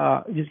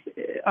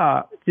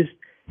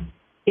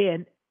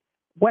 And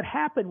what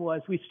happened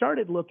was we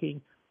started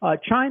looking.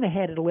 China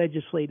had a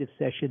legislative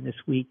session this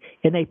week,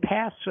 and they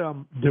passed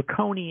some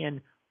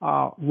draconian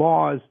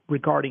laws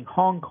regarding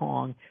Hong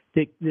Kong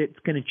that's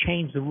going to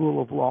change the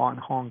rule of law in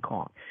Hong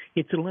Kong.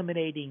 It's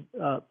eliminating,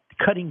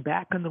 cutting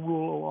back on the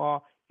rule of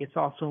law. It's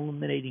also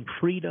eliminating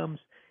freedoms,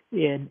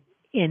 and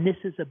this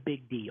is a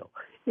big deal.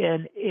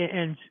 And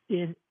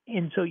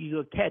so you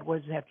go, Ted,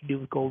 what does it have to do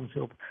with gold and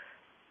silver?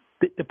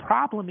 The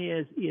problem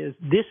is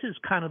this is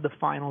kind of the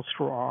final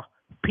straw.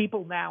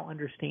 People now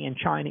understand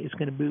China is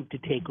going to move to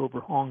take over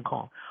Hong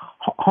Kong.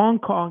 Hong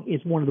Kong is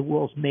one of the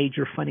world's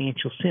major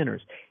financial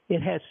centers.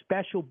 It has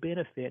special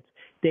benefits.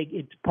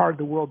 It's part of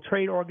the World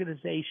Trade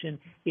Organization.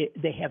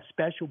 They have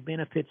special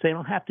benefits. They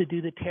don't have to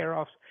do the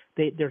tariffs.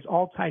 There's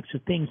all types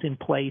of things in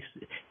place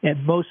at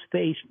most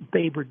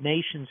favored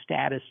nation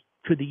status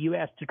for the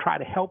U.S. to try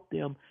to help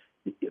them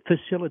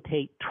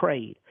facilitate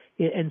trade.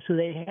 And so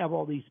they have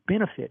all these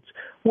benefits.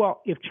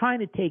 Well, if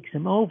China takes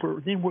them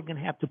over, then we're going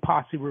to have to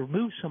possibly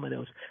remove some of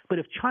those. But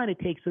if China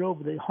takes it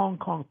over, the Hong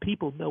Kong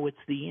people know it's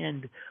the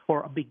end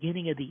or a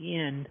beginning of the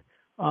end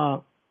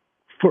for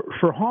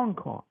Hong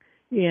Kong.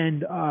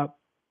 And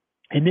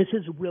this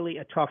is really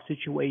a tough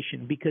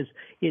situation because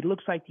it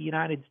looks like the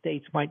United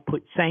States might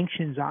put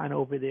sanctions on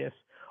over this.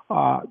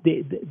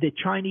 The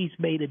Chinese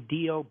made a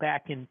deal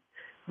back in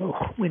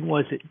when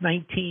was it?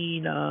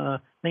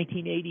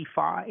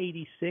 1985,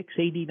 86,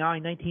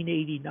 89,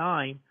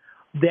 1989.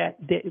 That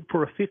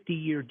for a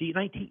 50-year deal,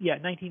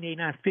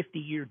 1989,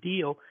 50-year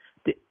deal.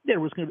 There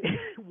was going to be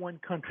one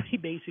country,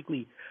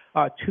 basically,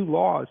 two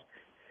laws,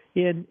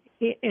 and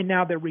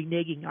now they're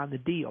reneging on the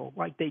deal,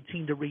 like they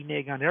seem to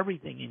renege on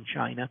everything in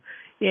China,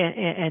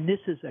 and this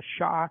is a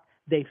shock.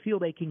 They feel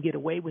they can get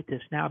away with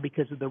this now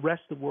because of the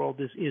rest of the world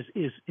is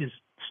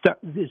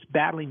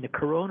battling the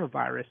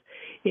coronavirus,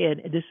 and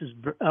this has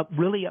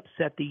really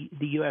upset the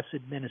U.S.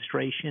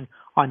 administration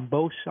on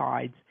both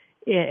sides.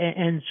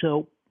 And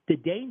so the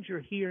danger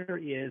here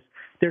is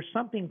there's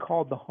something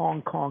called the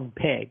Hong Kong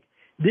peg.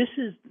 This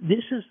is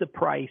the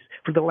price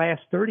for the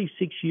last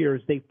 36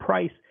 years. They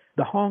priced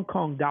the Hong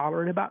Kong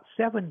dollar at about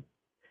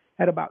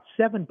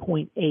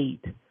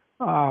 7.8.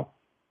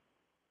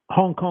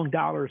 Hong Kong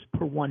dollars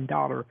per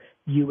 $1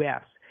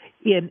 U.S.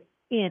 And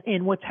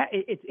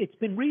it's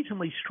been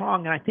reasonably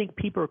strong, and I think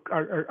people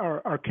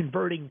are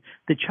converting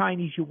the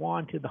Chinese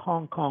yuan to the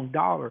Hong Kong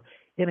dollar.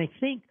 And I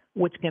think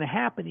what's going to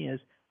happen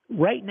is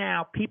right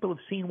now people have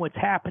seen what's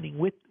happening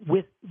with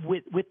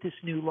this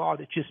new law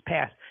that just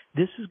passed.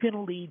 This is going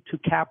to lead to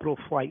capital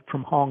flight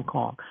from Hong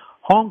Kong.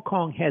 Hong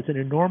Kong has an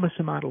enormous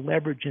amount of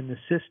leverage in the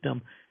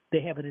system.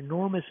 They have an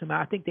enormous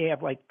amount. I think they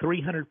have like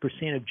 300%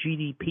 of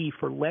GDP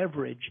for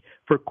leverage,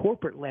 for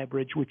corporate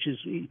leverage, which is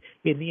in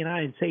the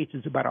United States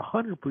is about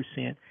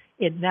 100%.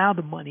 And now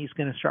the money is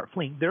going to start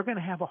fleeing. They're going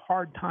to have a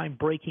hard time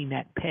breaking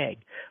that peg.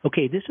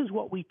 Okay, this is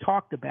what we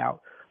talked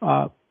about,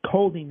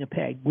 holding the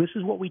peg. This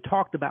is what we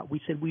talked about. We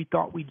said we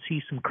thought we'd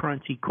see some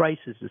currency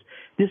crises.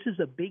 This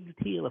is a big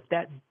deal. If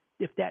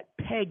that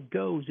peg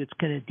goes, it's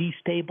going to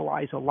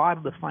destabilize a lot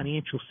of the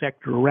financial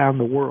sector around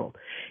the world.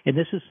 And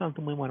this is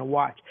something we want to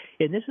watch.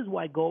 And this is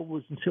why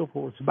gold and silver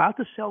was about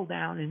to sell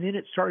down, and then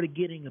it started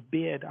getting a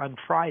bid on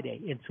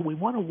Friday. And so we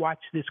want to watch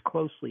this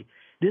closely.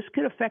 This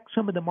could affect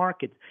some of the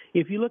markets.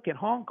 If you look at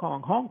Hong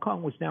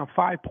Kong was down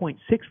 5.6%,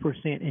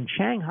 and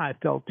Shanghai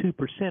fell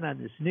 2% on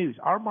this news.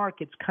 Our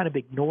markets kind of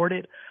ignored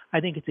it.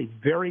 I think it's a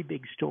very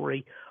big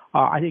story.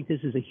 I think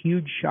this is a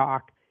huge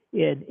shock.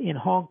 And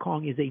Hong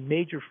Kong is a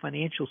major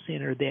financial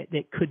center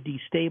that could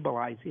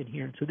destabilize in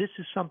here. And so this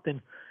is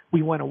something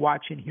we want to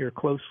watch in here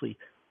closely.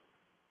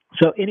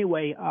 So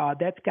anyway,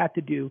 that's got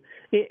to do.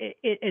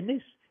 And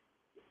this,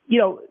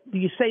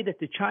 you say that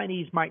the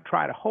Chinese might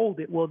try to hold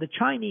it. Well, the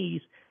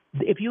Chinese,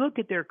 if you look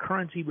at their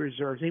currency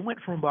reserves, they went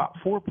from about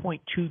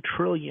 4.2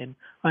 trillion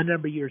a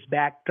number of years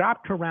back,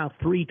 dropped to around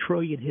 3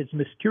 trillion, has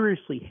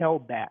mysteriously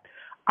held that.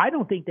 I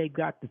don't think they've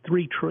got the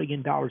 $3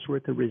 trillion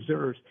worth of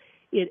reserves.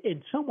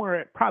 And somewhere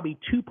at probably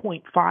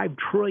 2.5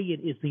 trillion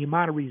is the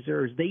amount of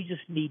reserves. They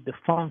just need to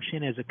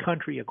function as a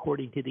country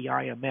according to the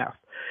IMF,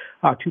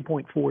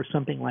 2.4,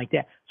 something like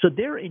that. So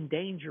they're in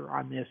danger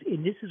on this,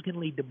 and this is going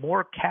to lead to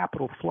more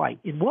capital flight.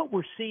 And what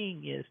we're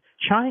seeing is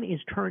China is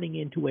turning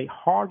into a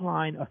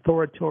hardline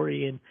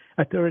authoritarian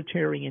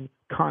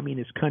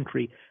communist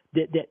country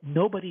that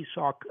nobody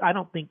saw.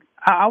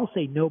 I will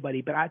say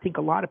nobody, but I think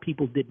a lot of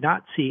people did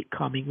not see it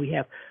coming. We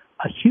have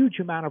a huge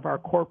amount of our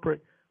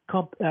corporate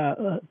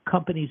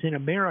companies in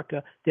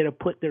America that have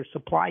put their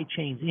supply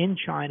chains in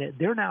China.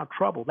 They're now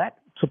troubled. That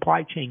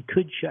supply chain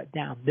could shut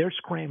down. They're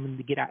scrambling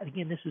to get out.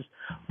 Again, this is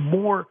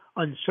more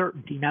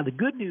uncertainty. Now, the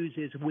good news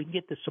is if we can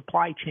get the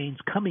supply chains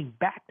coming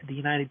back to the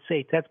United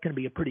States, that's going to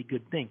be a pretty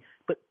good thing.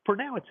 But for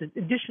now, it's an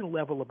additional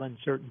level of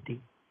uncertainty.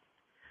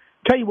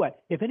 Tell you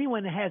what, if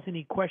anyone has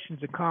any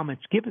questions or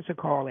comments, give us a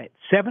call at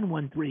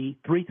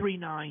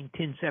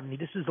 713-339-1070.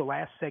 This is the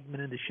last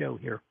segment of the show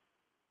here.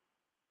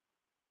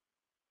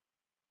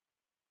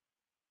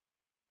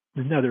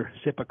 Another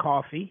sip of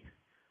coffee.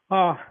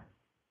 So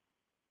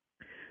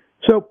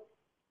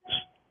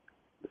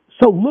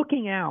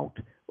looking out,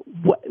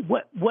 what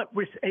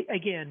we're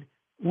again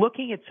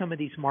looking at some of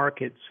these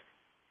markets,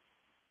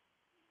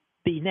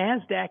 the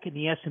Nasdaq and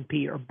the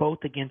S&P are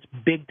both against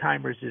big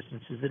time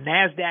resistances. The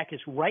Nasdaq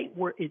is right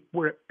where it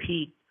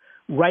peaked,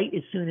 right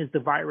as soon as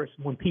the virus,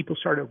 when people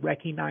started to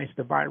recognize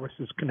the virus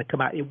was going to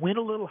come out. It went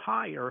a little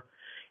higher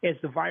as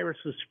the virus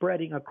was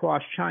spreading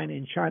across China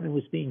and China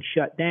was being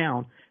shut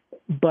down.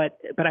 But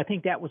I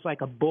think that was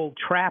like a bull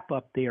trap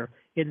up there,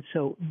 and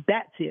so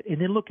that's it. And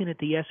then looking at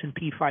the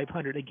S&P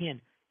 500 again,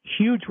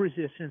 huge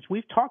resistance.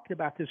 We've talked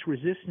about this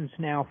resistance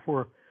now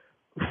for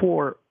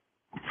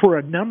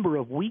a number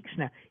of weeks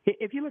now.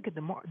 If you look at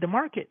the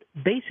market,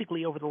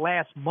 basically over the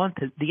last month,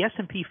 the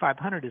S&P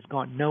 500 has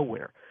gone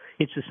nowhere.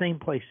 It's the same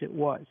place it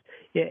was,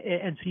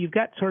 and so you've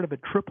got sort of a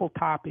triple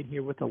top in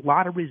here with a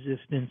lot of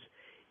resistance,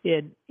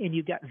 and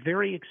you've got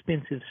very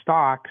expensive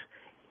stocks,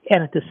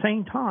 and at the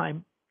same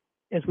time,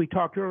 as we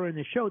talked earlier in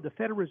the show, the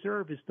Federal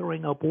Reserve is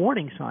throwing up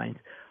warning signs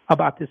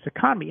about this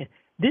economy.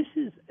 This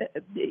is,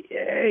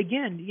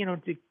 again,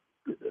 to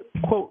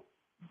quote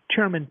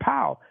Chairman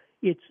Powell,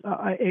 it's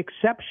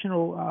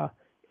exceptional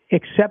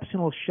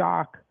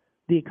shock.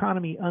 The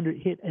economy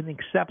hit an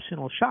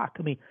exceptional shock.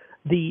 I mean,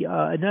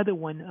 another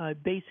one,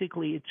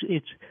 basically,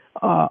 it's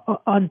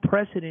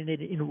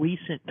unprecedented in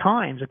recent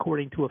times,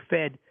 according to a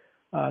Fed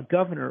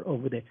governor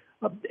over there.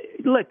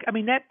 Look, I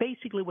mean, that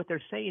basically what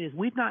they're saying is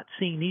we've not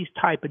seen these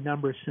type of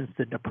numbers since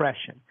the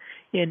Depression.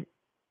 And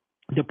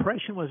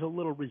Depression was a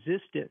little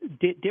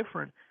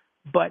different,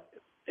 but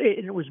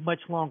it was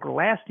much longer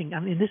lasting. I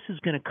mean, this is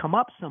going to come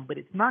up some, but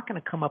it's not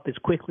going to come up as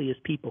quickly as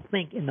people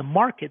think. And the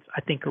markets, I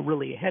think, are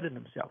really ahead of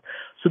themselves.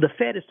 So the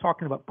Fed is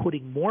talking about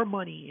putting more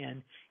money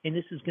in, and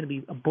this is going to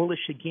be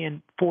bullish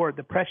again for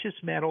the precious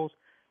metals,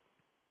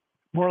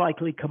 more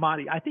likely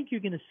commodity. I think you're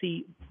going to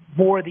see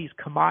more of these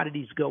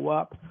commodities go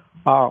up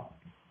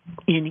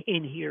in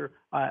here.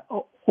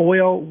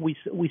 Oil, we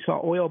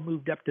saw oil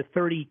moved up to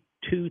 $32,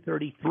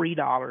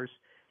 $33.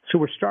 So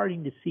we're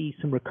starting to see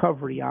some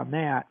recovery on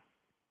that.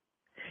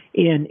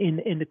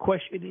 And the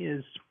question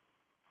is,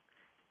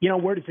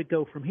 where does it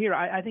go from here?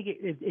 I think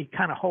it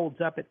kind of holds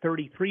up at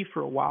 33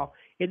 for a while,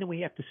 and then we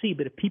have to see.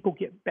 But if people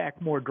get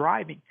back more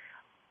driving,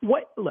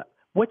 what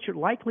you're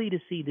likely to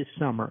see this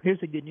summer, here's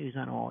the good news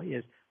on oil,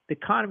 is the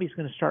economy is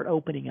going to start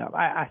opening up.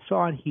 I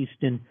saw in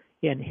Houston,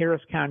 in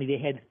Harris County, they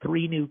had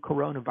 3 new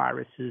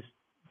coronaviruses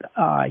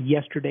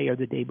yesterday or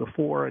the day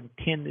before, and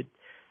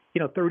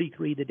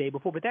 33 the day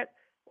before. But that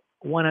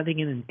one, I think,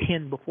 and then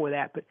 10 before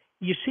that. But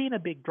you're seeing a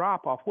big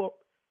drop off. Well,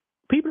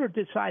 people are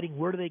deciding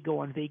where do they go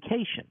on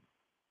vacation.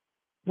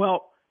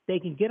 Well, they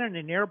can get on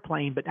an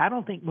airplane, but I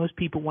don't think most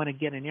people want to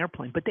get an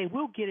airplane. But they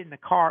will get in the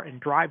car and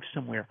drive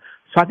somewhere.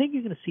 So I think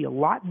you're going to see a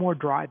lot more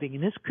driving,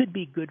 and this could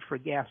be good for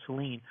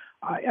gasoline.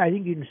 I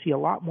think you're going to see a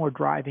lot more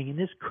driving, and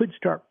this could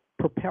start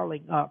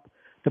propelling up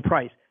the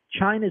price.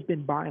 China's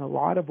been buying a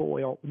lot of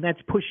oil, and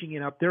that's pushing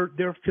it up.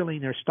 They're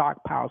filling their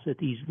stockpiles at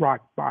these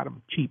rock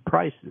bottom cheap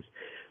prices.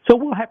 So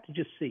we'll have to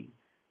just see.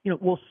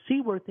 We'll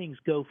see where things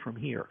go from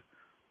here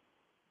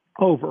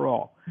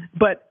overall.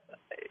 But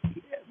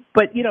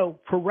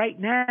for right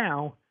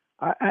now,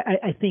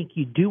 I think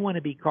you do want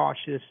to be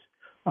cautious.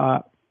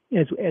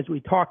 As we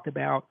talked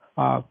about,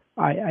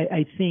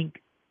 I think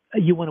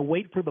you want to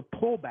wait for the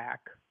pullback.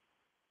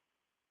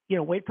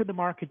 Wait for the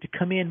market to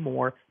come in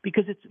more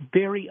because it's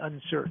very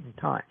uncertain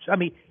times. I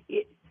mean,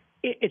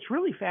 it's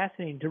really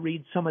fascinating to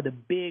read some of the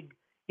big.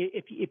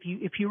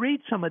 If you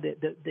read some of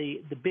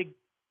the big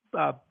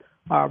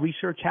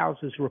research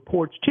houses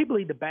reports,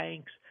 typically the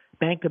banks,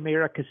 Bank of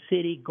America,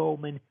 Citi,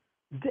 Goldman,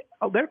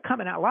 they're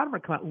coming out. A lot of them are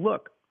coming out.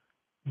 Look,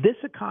 This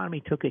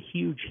economy took a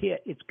huge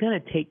hit. It's going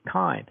to take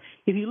time.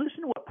 If you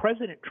listen to what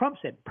President Trump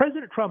said,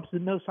 President Trump's the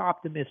most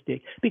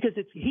optimistic because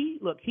he's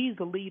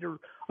the leader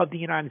of the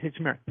United States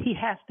of America. He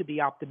has to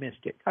be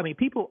optimistic. I mean,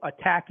 people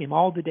attack him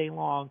all the day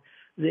long.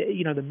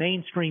 The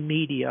mainstream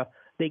media,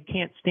 they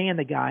can't stand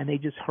the guy, and they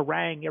just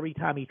harangue every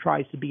time he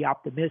tries to be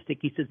optimistic.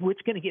 He says, well,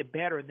 it's going to get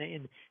better. And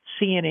then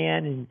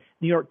CNN and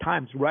New York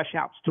Times rush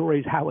out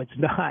stories how it's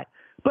not.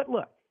 But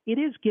look, it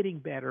is getting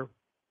better.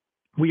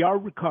 We are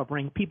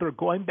recovering. People are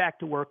going back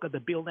to work at the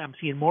building. I'm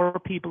seeing more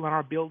people in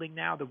our building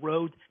now. The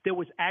roads,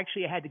 I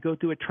had to go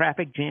through a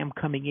traffic jam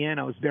coming in.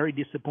 I was very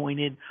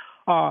disappointed.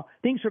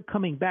 Things are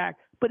coming back,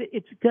 but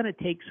it's going to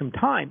take some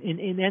time.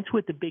 And that's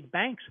what the big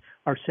banks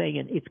are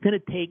saying. It's going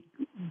to take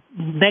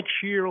next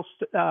year,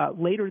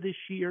 later this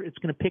year, it's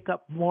going to pick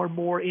up more and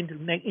more into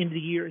the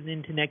year and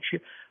into next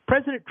year.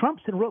 President Trump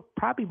said, well,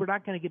 probably we're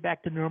not going to get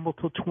back to normal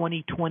till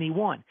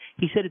 2021.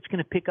 He said it's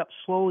going to pick up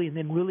slowly and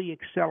then really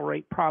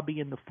accelerate probably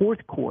in the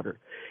fourth quarter.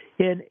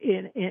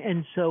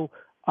 And so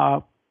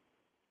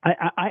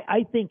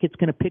I think it's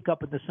going to pick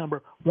up in the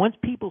summer. Once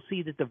people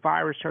see that the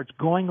virus starts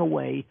going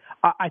away,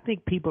 I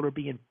think people are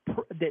being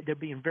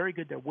very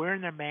good. They're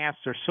wearing their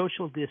masks, they're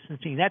social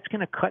distancing. That's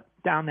going to cut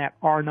down that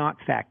R0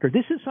 factor.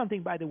 This is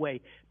something, by the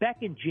way, back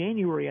in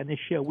January on this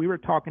show, we were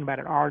talking about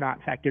an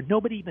R0 factor.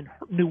 Nobody even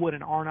knew what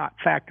an R0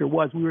 factor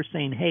was. We were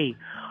saying, hey,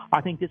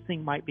 I think this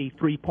thing might be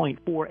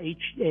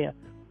 3.4.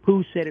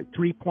 Who said it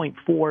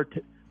 3.4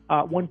 to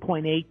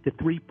 1.8 to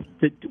 3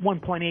 to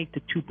 1.8 to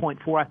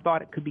 2.4. I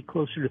thought it could be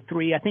closer to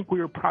 3. I think we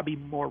were probably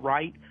more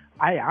right.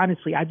 I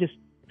just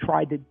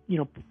tried to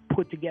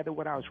put together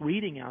what I was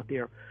reading out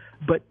there,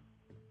 but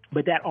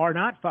that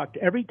R0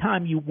 factor. Every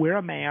time you wear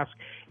a mask,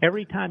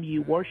 every time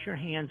you wash your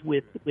hands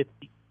with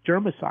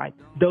germicide,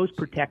 those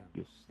protect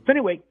you. So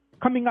anyway,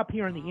 coming up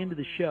here on the end of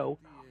the show,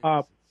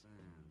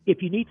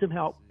 if you need some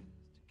help,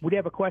 would you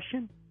have a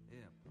question?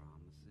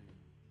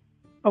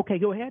 Okay,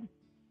 go ahead.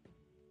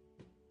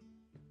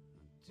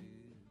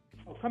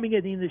 Coming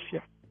at the end of the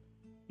show.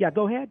 Yeah,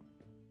 go ahead.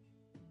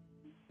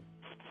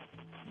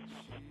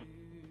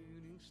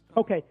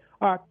 Okay,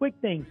 quick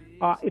things.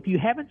 If you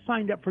haven't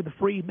signed up for the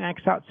free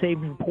Max Out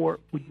Savings Report,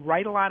 we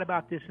write a lot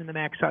about this in the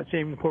Max Out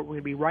Savings Report. We're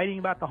going to be writing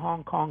about the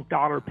Hong Kong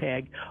dollar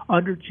peg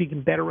so you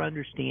can better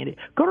understand it.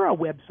 Go to our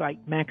website,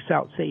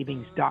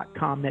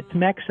 maxoutsavings.com. That's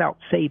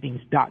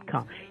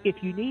maxoutsavings.com. If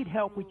you need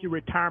help with your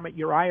retirement,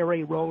 your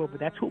IRA rollover,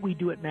 that's what we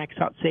do at Max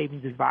Out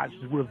Savings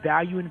Advisors. We're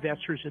value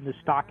investors in the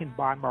stock and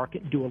bond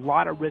market and do a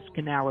lot of risk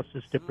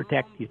analysis to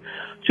protect you.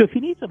 So if you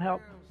need some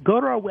help,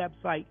 go to our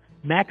website,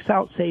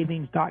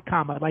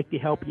 maxoutsavings.com. I'd like to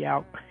help you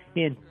out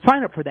and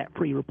sign up for that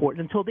free report.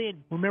 And until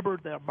then, remember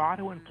the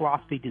motto and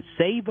philosophy to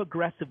save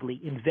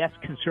aggressively,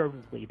 invest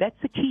conservatively. That's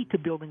the key to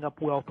building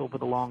up wealth over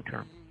the long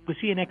term. We'll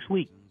see you next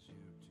week.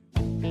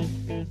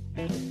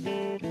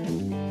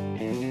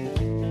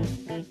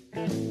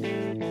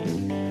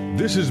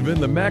 This has been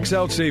the Max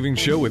Out Savings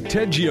Show with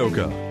Ted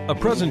Gioka, a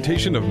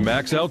presentation of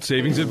Max Out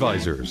Savings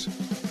Advisors.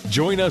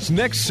 Join us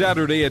next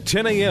Saturday at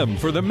 10 a.m.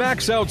 for the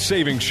Max Out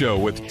Savings Show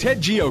with Ted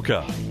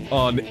Gioka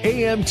on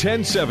AM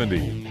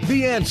 1070.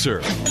 The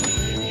Answer.